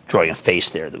kind of drawing a face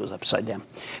there that was upside down.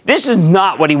 This is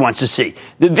not what he wants to see.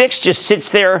 The VIX just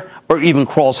sits there or even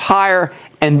crawls higher,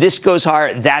 and this goes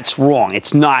higher. That's wrong.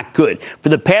 It's not good. For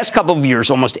the past couple of years,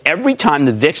 almost every time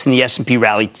the VIX and the S&P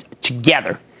rallied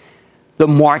together, the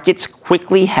markets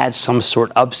quickly had some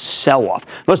sort of sell-off.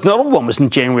 The most notable one was in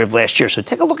January of last year. So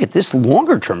take a look at this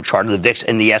longer-term chart of the VIX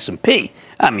and the S&P.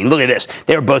 I mean, look at this.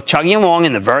 They were both chugging along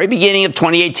in the very beginning of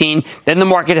 2018. Then the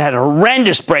market had a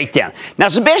horrendous breakdown. Now,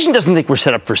 Sebastian doesn't think we're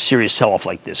set up for a serious sell-off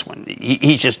like this one.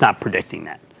 He's just not predicting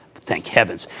that. Thank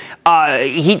heavens.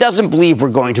 He doesn't believe we're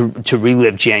going to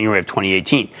relive January of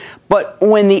 2018. But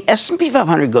when the S&P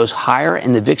 500 goes higher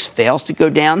and the VIX fails to go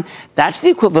down, that's the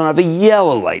equivalent of a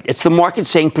yellow light. It's the market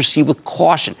saying proceed with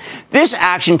caution. This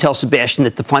action tells Sebastian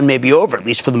that the fun may be over, at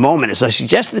least for the moment. As I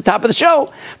suggested at the top of the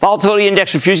show, volatility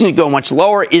index refusing to go much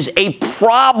lower is a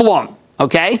problem.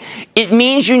 Okay? It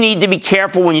means you need to be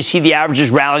careful when you see the averages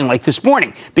rallying like this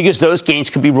morning, because those gains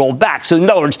could be rolled back. So in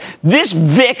other words, this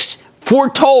VIX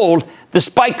foretold the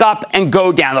spike up and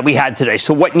go down that we had today.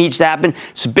 So what needs to happen?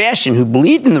 Sebastian, who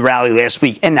believed in the rally last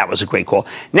week, and that was a great call,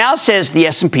 now says the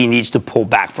S&P needs to pull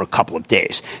back for a couple of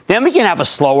days. Then we can have a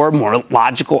slower, more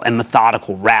logical and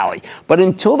methodical rally. But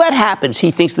until that happens, he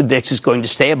thinks the VIX is going to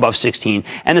stay above 16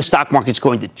 and the stock market's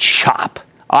going to chop.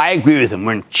 I agree with him.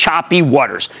 We're in choppy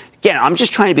waters. Again, I'm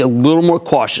just trying to be a little more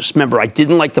cautious. Remember, I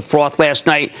didn't like the froth last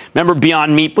night. Remember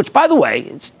Beyond Meat, which, by the way,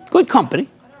 it's good company.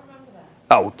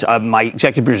 Oh, my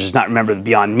executive producer does not remember the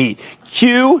Beyond Meat.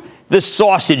 Cue the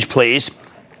sausage, please.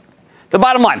 The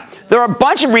bottom line, there are a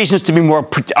bunch of reasons to be more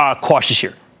cautious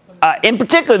here. In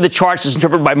particular, the charts, as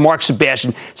interpreted by Mark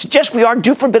Sebastian, suggest we are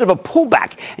due for a bit of a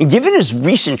pullback. And given his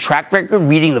recent track record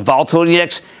reading the volatility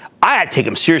index, I had to take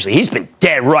him seriously. He's been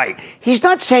dead right. He's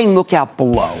not saying look out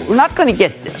below. We're not going to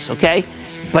get this, okay?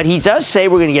 But he does say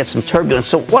we're going to get some turbulence.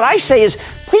 So what I say is,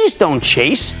 please don't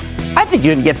chase. I think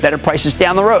you're going to get better prices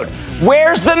down the road.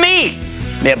 Where's the meat?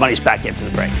 Mad Money's back after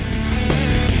the break.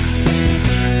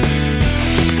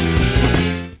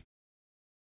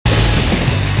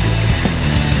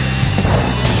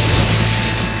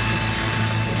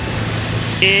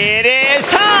 It is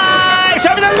time!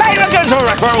 Time for the lightning round.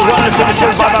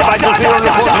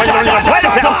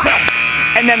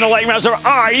 And then the lightning rounds are,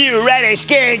 are you ready?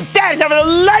 Scared? Time for the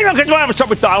lightning round. I'm going to start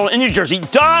with Donald in New Jersey.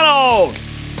 Donald!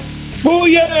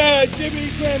 Booyah, Jimmy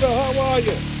Cramer, how are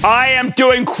you? I am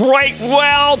doing quite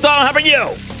well. Donald, how about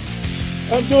you?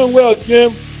 I'm doing well,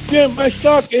 Jim. Jim, my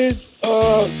stock is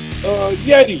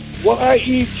Yeti.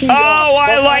 Y-E-T. Oh,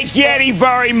 I like Yeti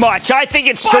very much. I think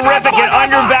it's terrific and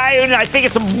undervalued, and I think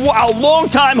it's a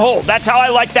long-time hold. That's how I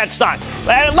like that stock.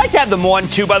 I'd like to have them on,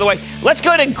 too, by the way. Let's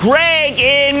go to Greg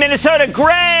in Minnesota.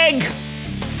 Greg!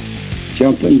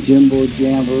 Jumping Jimbo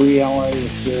Jamboree, how are you,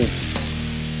 sir?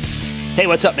 Hey,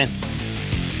 what's up, man?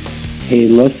 Hey,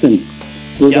 listen,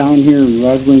 we're down here in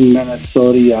Red Wing,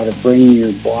 Minnesota. You ought to bring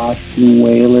your Boston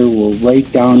Whaler. We're right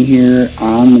down here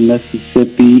on the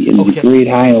Mississippi in the Great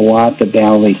Hiawatha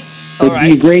Valley. It'd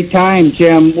be a great time,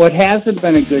 Jim. What hasn't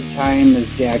been a good time is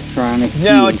Daktronics.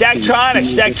 No,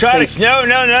 Daktronics. No.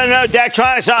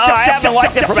 Daktronics. I haven't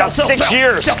liked it for about 6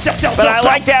 years. But I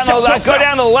like down the go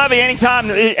down the levee anytime.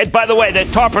 By the way, the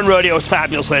Tarpon Rodeo was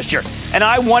fabulous last year. And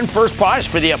I won first prize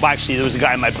for the, actually, there was a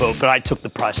guy in my boat, but I took the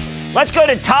prize. Let's go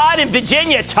to Todd in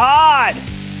Virginia. Todd.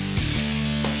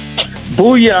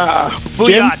 Booyah.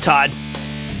 Booyah, Jim? Todd.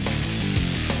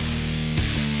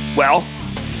 Well,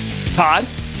 Todd?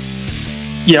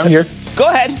 Yeah, I'm here. Go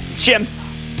ahead, Jim.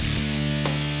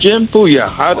 Jim, booyah.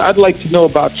 I'd like to know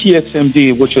about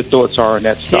TXMD, what your thoughts are on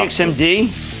that stock.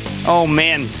 TXMD? Oh,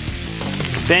 man.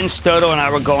 Ben Stoto and I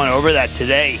were going over that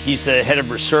today. He's the head of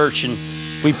research, and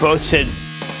we both said,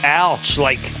 ouch,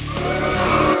 like,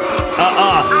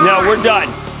 no, we're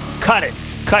done. Cut it.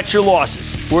 Cut your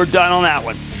losses. We're done on that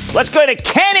one. Let's go to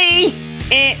Kenny.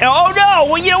 Oh, no.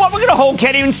 Well, you know what? We're going to hold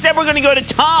Kenny. Instead, we're going to go to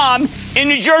Tom in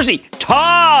New Jersey.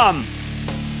 Tom.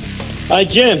 Hi,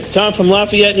 Jim. Tom from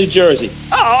Lafayette, New Jersey.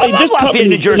 Oh, I love Lafayette,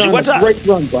 New Jersey. What's up? Great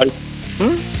run, buddy.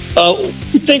 What do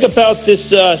you think about this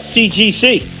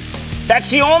CGC? That's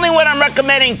the only one I'm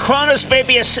recommending. Kronos may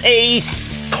be a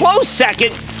close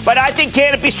second, but I think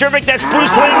Canopy's terrific. That's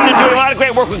Bruce Linden. They're doing a lot of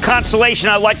great work with Constellation.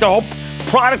 I like the whole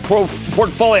product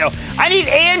portfolio. I need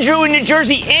Andrew in New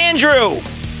Jersey. Andrew.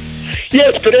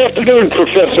 Yes, good afternoon,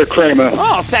 Professor Kramer.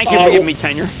 Oh, thank you for giving me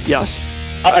tenure. Yes.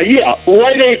 Yeah,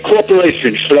 Rite Aid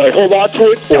Corporation. Should I hold on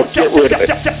to it or get rid of it?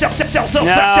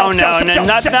 No,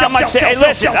 not much. Hey,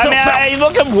 listen, I mean,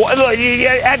 look,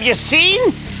 have you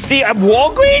seen the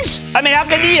Walgreens? I mean, how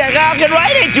can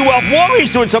Rite Aid do well if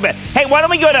Walgreens doing so bad? Hey, why don't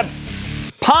we go to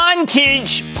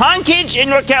Ponkage in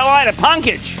North Carolina?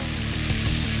 Ponkage.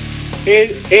 Hey,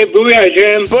 booyah,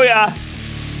 Jim. Booyah.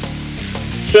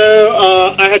 So,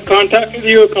 I had contacted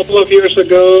you a couple of years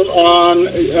ago on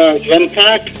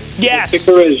Genpact. Yes. The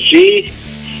ticker is G.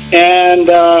 and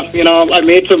I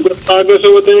made some good progress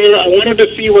over there. I wanted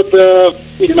to see what the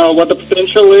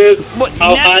potential is.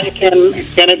 How high can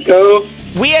it go?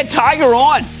 We had Tiger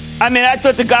on. I mean, I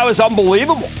thought the guy was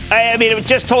unbelievable. I mean, it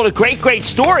just told a great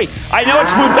story. I know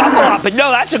it's moved up a lot, but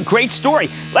no, that's a great story.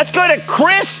 Let's go to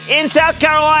Chris in South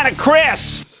Carolina.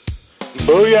 Chris.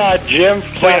 Booyah, Jim,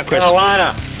 South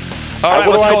Carolina. All right,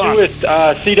 what do what's I going do with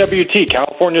CWT,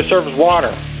 California Surface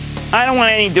Water? I don't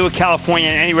want anything to do with California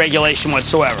and any regulation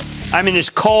whatsoever. I mean, there's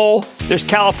coal, there's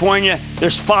California,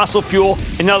 there's fossil fuel.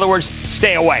 In other words,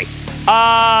 stay away.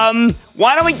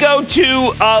 Why don't we go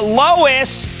to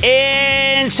Lois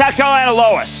in South Carolina?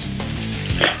 Lois.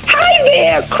 Hi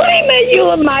there, Kramer. You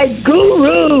are my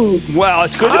guru. Well,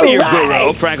 it's good to be your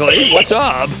guru, frankly. What's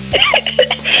up?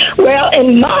 Well,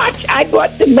 in March, I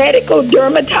bought the medical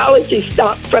dermatology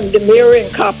stock from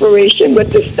Demirian Corporation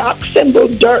with the stock symbol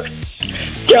DERM,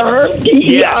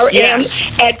 D-E-R-M,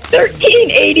 at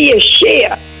 $13.80 a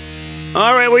share.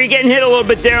 All right, well, you're getting hit a little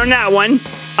bit there on that one.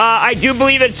 I do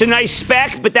believe it's a nice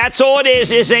spec, but that's all it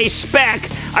is a spec.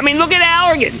 I mean, look at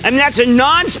Allergan. I mean, that's a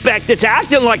non-spec that's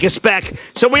acting like a spec.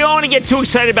 So we don't want to get too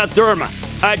excited about Derma.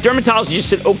 Dermatology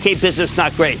is just an okay business,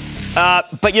 not great.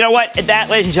 But you know what? That,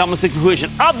 ladies and gentlemen, is the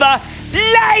conclusion of the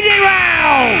Lightning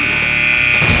Round.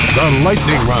 The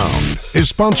Lightning Round is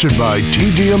sponsored by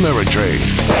TD Ameritrade.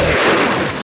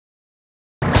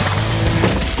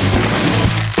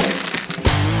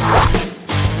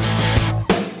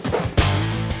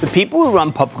 The people who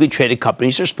run publicly traded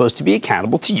companies are supposed to be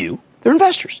accountable to you, their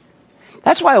investors.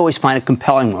 That's why I always find it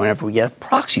compelling whenever we get a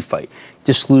proxy fight.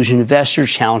 Disillusioned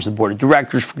investors challenge the board of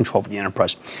directors for control of the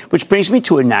enterprise, which brings me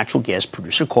to a natural gas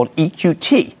producer called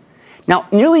EQT. Now,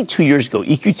 nearly 2 years ago,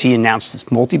 EQT announced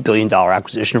this multi-billion-dollar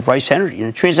acquisition of Rice Energy in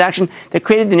a transaction that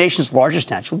created the nation's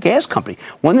largest natural gas company,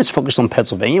 one that's focused on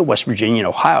Pennsylvania, West Virginia, and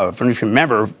Ohio. If you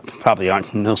remember, probably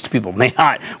aren't, most people may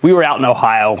not, we were out in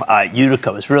Ohio,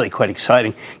 Utica. It was really quite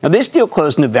exciting. Now, this deal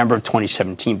closed in November of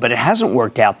 2017, but it hasn't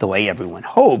worked out the way everyone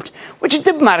hoped, which is a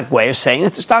diplomatic way of saying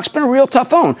that the stock's been a real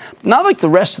tough own. Not like the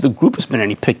rest of the group has been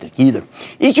any picnic either.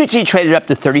 EQT traded up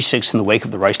to 36 in the wake of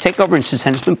the Rice takeover, and since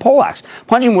then it's been poleaxed,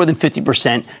 plunging more than 50%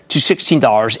 to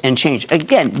 $16 and change.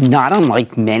 Again, not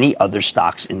unlike many other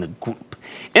stocks in the group.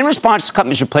 In response, the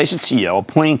company's replaced its CEO,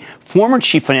 appointing former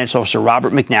Chief Financial Officer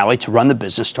Robert McNally to run the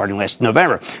business starting last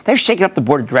November. They've shaken up the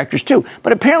board of directors, too.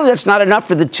 But apparently that's not enough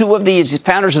for the two of the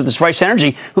founders of this Rice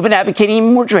Energy who've been advocating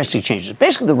even more drastic changes.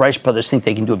 Basically, the Rice brothers think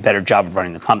they can do a better job of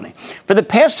running the company. For the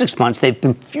past 6 months, they've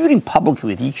been feuding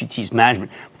publicly with EQT's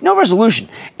management with no resolution.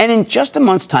 And in just a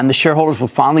month's time, the shareholders will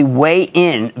finally weigh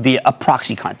in via a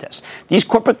proxy contest. These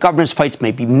corporate governance fights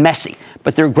may be messy,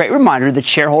 but they're a great reminder that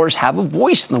shareholders have a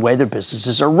voice in the way their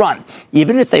businesses are run,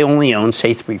 even if they only own,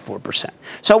 say, 3-4%.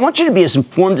 So I want you to be as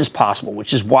informed as possible,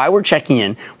 which is why we're checking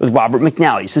in with Robert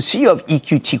McNally. He's the CEO of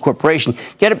EQT Corporation.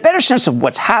 Get a better sense of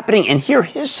what's happening and hear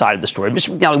his side of the story.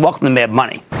 Mr. McNally, welcome to Mad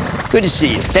Money. Good to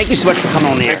see you. Thank you so much for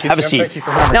coming on the air. Have a seat. Thank you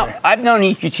for having me. Now, I've known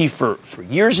EQT for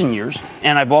years and years,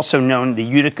 and I've also known the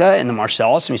Utica and the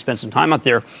Marcellus, and we spent some time out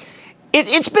there.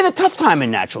 It's been a tough time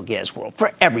in natural gas world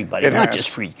for everybody, not just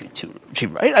for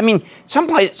EQT, right? I mean, some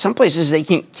places they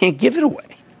can't give it away.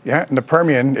 Yeah, in the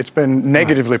Permian, it's been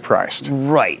negatively priced.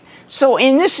 Right. So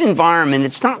in this environment,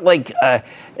 it's not like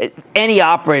any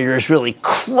operator is really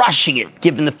crushing it,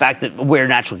 given the fact that where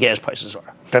natural gas prices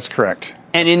are. That's correct.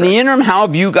 And in the interim, how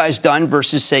have you guys done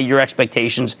versus, say, your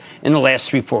expectations in the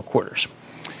last 3-4 quarters?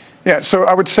 Yeah, so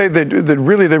I would say that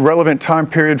really the relevant time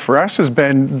period for us has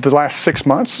been the last 6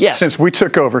 months since we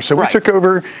took over. So we took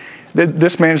over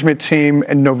this management team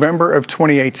in November of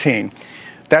 2018.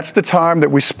 That's the time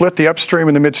that we split the upstream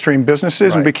and the midstream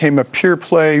businesses and became a pure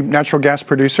play natural gas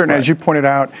producer. And as you pointed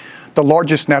out, the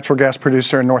largest natural gas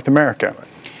producer in North America.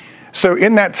 So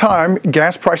in that time,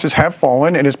 gas prices have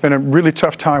fallen, and it's been a really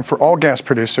tough time for all gas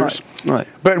producers.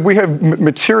 But we have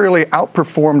materially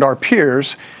outperformed our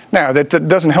peers. Now, that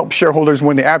doesn't help shareholders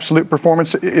when the absolute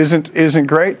performance isn't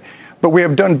great, but we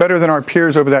have done better than our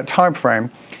peers over that time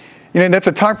frame. You know, that's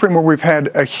a time frame where we've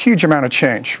had a huge amount of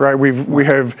change, right? We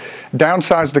have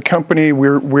downsized the company. We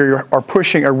are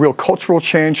pushing a real cultural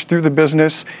change through the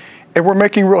business, and we're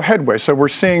making real headway. So we're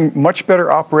seeing much better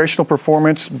operational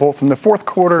performance, both in the fourth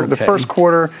quarter, the first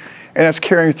quarter, and that's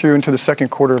carrying through into the second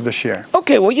quarter of this year.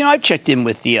 Okay, well, you know, I've checked in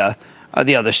with the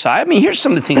other side. I mean, here's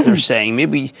some of the things they're saying.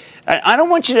 Maybe I don't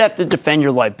want you to have to defend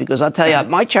your life, because I'll tell you,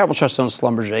 my charitable trust owns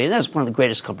Schlumberger, and that's one of the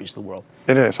greatest companies in the world.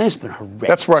 It is. And it's been horrendous.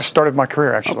 That's where I started my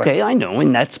career, actually. Okay, I know,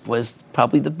 and that was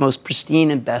probably the most pristine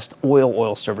and best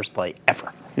oil service play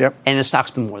ever. Yep. And the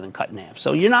stock's been more than cut in half.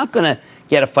 So you're not going to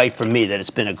get a fight from me that it's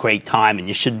been a great time and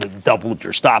you should have doubled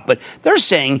your stock. But they're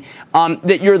saying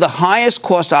that you're the highest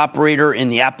cost operator in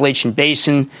the Appalachian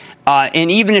Basin. And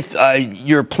even if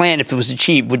your plan, if it was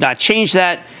achieved, would not change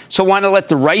that. So why not let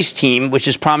the Rice team, which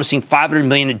is promising $500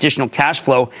 million additional cash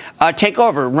flow, take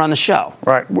over and run the show?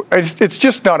 Right. It's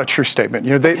just not a true statement.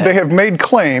 You know, they have made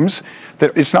claims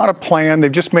that it's not a plan. They've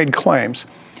just made claims.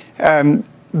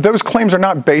 Those claims are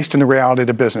not based in the reality of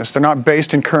the business. They're not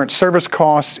based in current service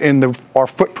costs, in our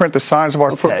footprint, the size of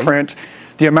our footprint,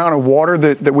 the amount of water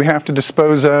that we have to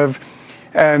dispose of.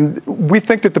 And we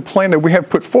think that the plan that we have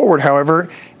put forward, however,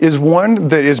 is one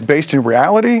that is based in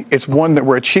reality. It's one that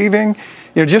we're achieving.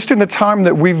 You know, just in the time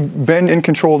that we've been in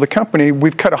control of the company,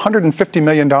 we've cut $150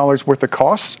 million worth of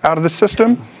costs out of the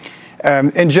system.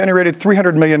 And generated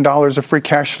 $300 million of free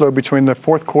cash flow between the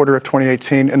fourth quarter of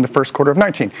 2018 and the first quarter of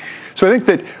 19. So I think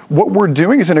that what we're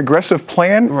doing is an aggressive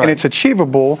plan, and it's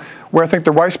achievable, where I think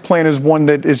the Rice plan is one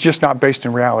that is just not based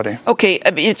in reality. Okay, I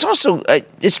mean, it's also,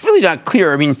 it's really not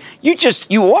clear. I mean, you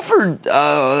offered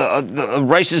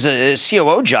Rice as a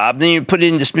COO job, then you put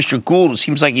in this Mr. Gould, who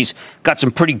seems like he's got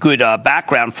some pretty good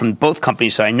background from both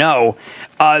companies I know.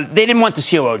 They didn't want the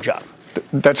COO job.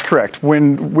 That's correct.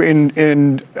 When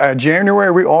in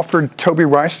January, we offered Toby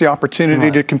Rice the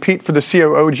opportunity to compete for the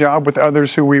COO job with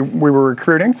others who we were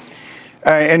recruiting.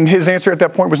 And his answer at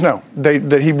that point was no,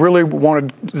 that he really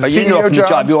wanted the CEO you didn't offer him job. The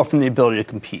job. You offered him the ability to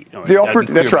compete.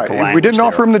 That's right. We didn't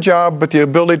offer him the job, but the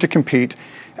ability to compete.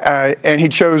 And he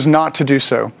chose not to do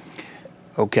so.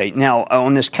 Okay. Now,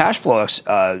 on this cash flow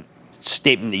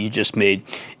statement that you just made,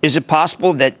 is it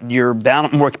possible that your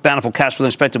more bountiful cash flow than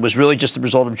expected was really just the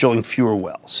result of drilling fewer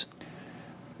wells?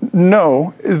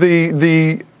 No,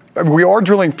 we are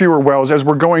drilling fewer wells as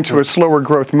we're going to a slower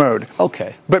growth mode.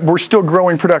 Okay. But we're still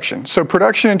growing production. So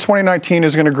production in 2019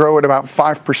 is going to grow at about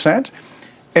 5%.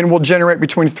 And will generate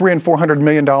between $300 and $400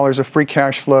 million of free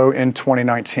cash flow in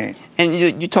 2019. And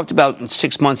you talked about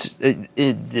 6 months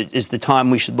is the time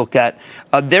we should look at.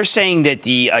 They're saying that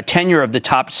the tenure of the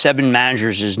top 7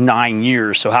 managers is 9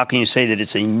 years. So how can you say that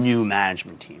it's a new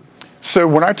management team? So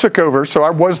when I took over, so I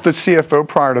was the CFO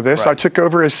prior to this. Right. I took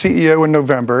over as CEO in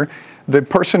November. The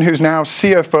person who's now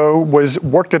CFO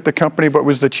worked at the company but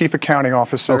was the chief accounting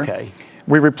officer. Okay.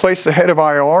 We replaced the head of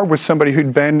IR with somebody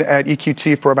who'd been at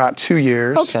EQT for about 2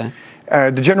 years. Okay.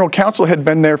 The general counsel had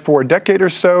been there for a decade or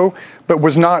so, but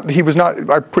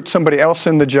I put somebody else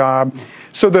in the job.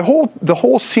 So the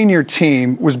whole senior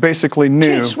team was basically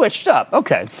new. Switched up.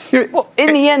 Okay. Well,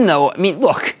 in the end, though, I mean,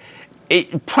 look,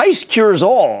 price cures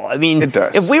all. I mean, it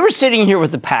does. If we were sitting here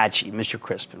with Apache, Mr.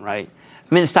 Crispin, right?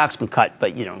 I mean, the stock's been cut,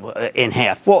 but, in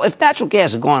half. Well, if natural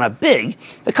gas had gone up big,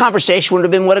 the conversation would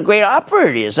have been what a great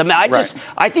operator he is. I mean,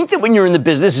 I think that when you're in the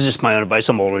business, this is just my own advice,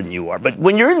 I'm older than you are, but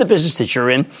when you're in the business that you're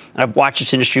in, and I've watched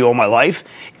this industry all my life,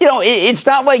 it's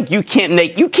not like you can't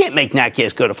make nat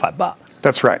gas go to $5.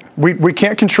 That's right. We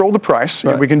can't control the price.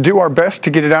 Right. We can do our best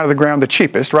to get it out of the ground the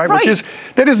cheapest, right?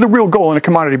 That is the real goal in a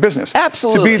commodity business.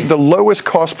 Absolutely. To be the lowest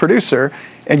cost producer.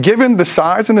 And given the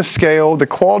size and the scale, the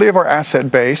quality of our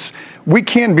asset base, we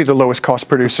can be the lowest cost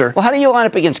producer. Well, how do you line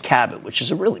up against Cabot, which is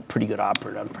a really pretty good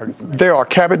operator? They are.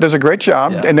 Cabot does a great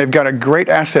job, and they've got a great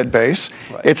asset base.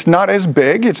 Right. It's not as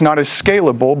big, it's not as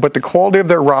scalable, but the quality of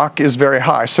their rock is very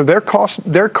high. So their cost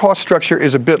structure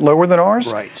is a bit lower than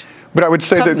ours. Right. But I would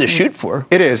say something to shoot for.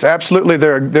 It is, absolutely.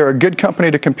 They're a good company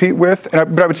to compete with.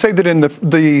 But I would say that in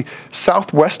the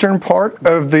southwestern part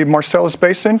of the Marcellus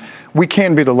Basin, we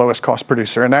can be the lowest cost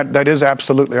producer, and that is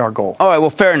absolutely our goal. All right, well,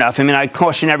 fair enough. I mean, I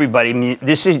caution everybody. I mean,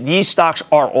 these stocks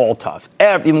are all tough,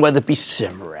 even whether it be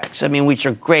Cimarex, which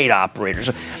are great operators.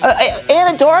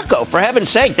 Anadarko, for heaven's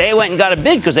sake, they went and got a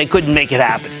bid because they couldn't make it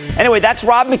happen. Anyway, that's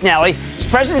Rob McNally. He's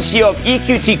president and CEO of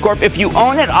EQT Corp. If you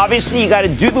own it, obviously, you got to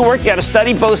do the work. You got to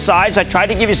study both sides. I tried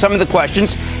to give you some of the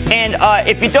questions. And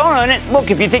if you don't own it,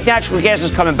 look, if you think natural gas is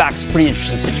coming back, it's a pretty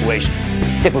interesting situation.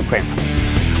 Stick with Cramer.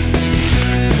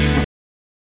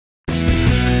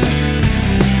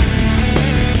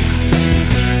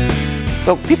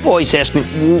 So people always ask me,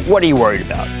 what are you worried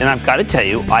about? And I've got to tell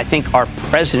you, I think our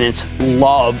president's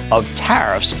love of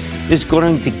tariffs is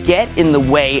going to get in the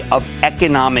way of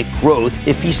economic growth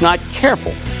if he's not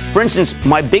careful. For instance,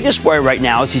 my biggest worry right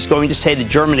now is he's going to say to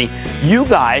Germany, you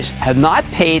guys have not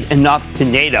paid enough to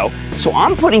NATO, so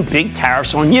I'm putting big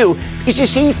tariffs on you. Because you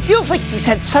see, he feels like he's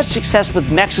had such success with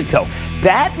Mexico.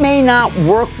 That may not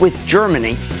work with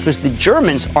Germany because the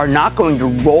Germans are not going to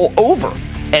roll over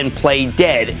and play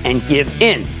dead and give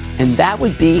in. And that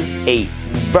would be a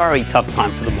very tough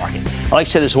time for the market. Like I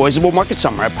said, there's always a bull market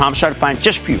somewhere. I promise I'll find it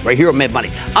just for you right here on Mad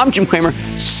Money. I'm Jim Cramer.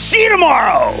 See you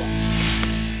tomorrow.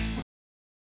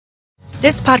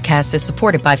 This podcast is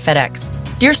supported by FedEx.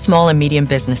 Dear small and medium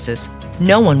businesses,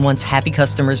 no one wants happy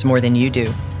customers more than you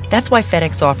do. That's why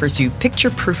FedEx offers you picture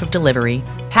proof of delivery,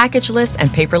 packageless and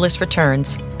paperless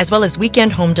returns, as well as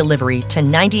weekend home delivery to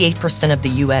 98% of the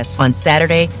U.S. on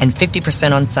Saturday and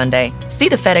 50% on Sunday. See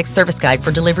the FedEx service guide for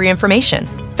delivery information.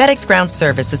 FedEx Ground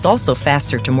service is also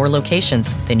faster to more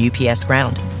locations than UPS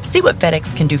Ground. See what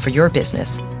FedEx can do for your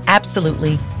business.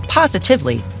 Absolutely,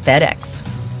 positively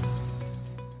FedEx.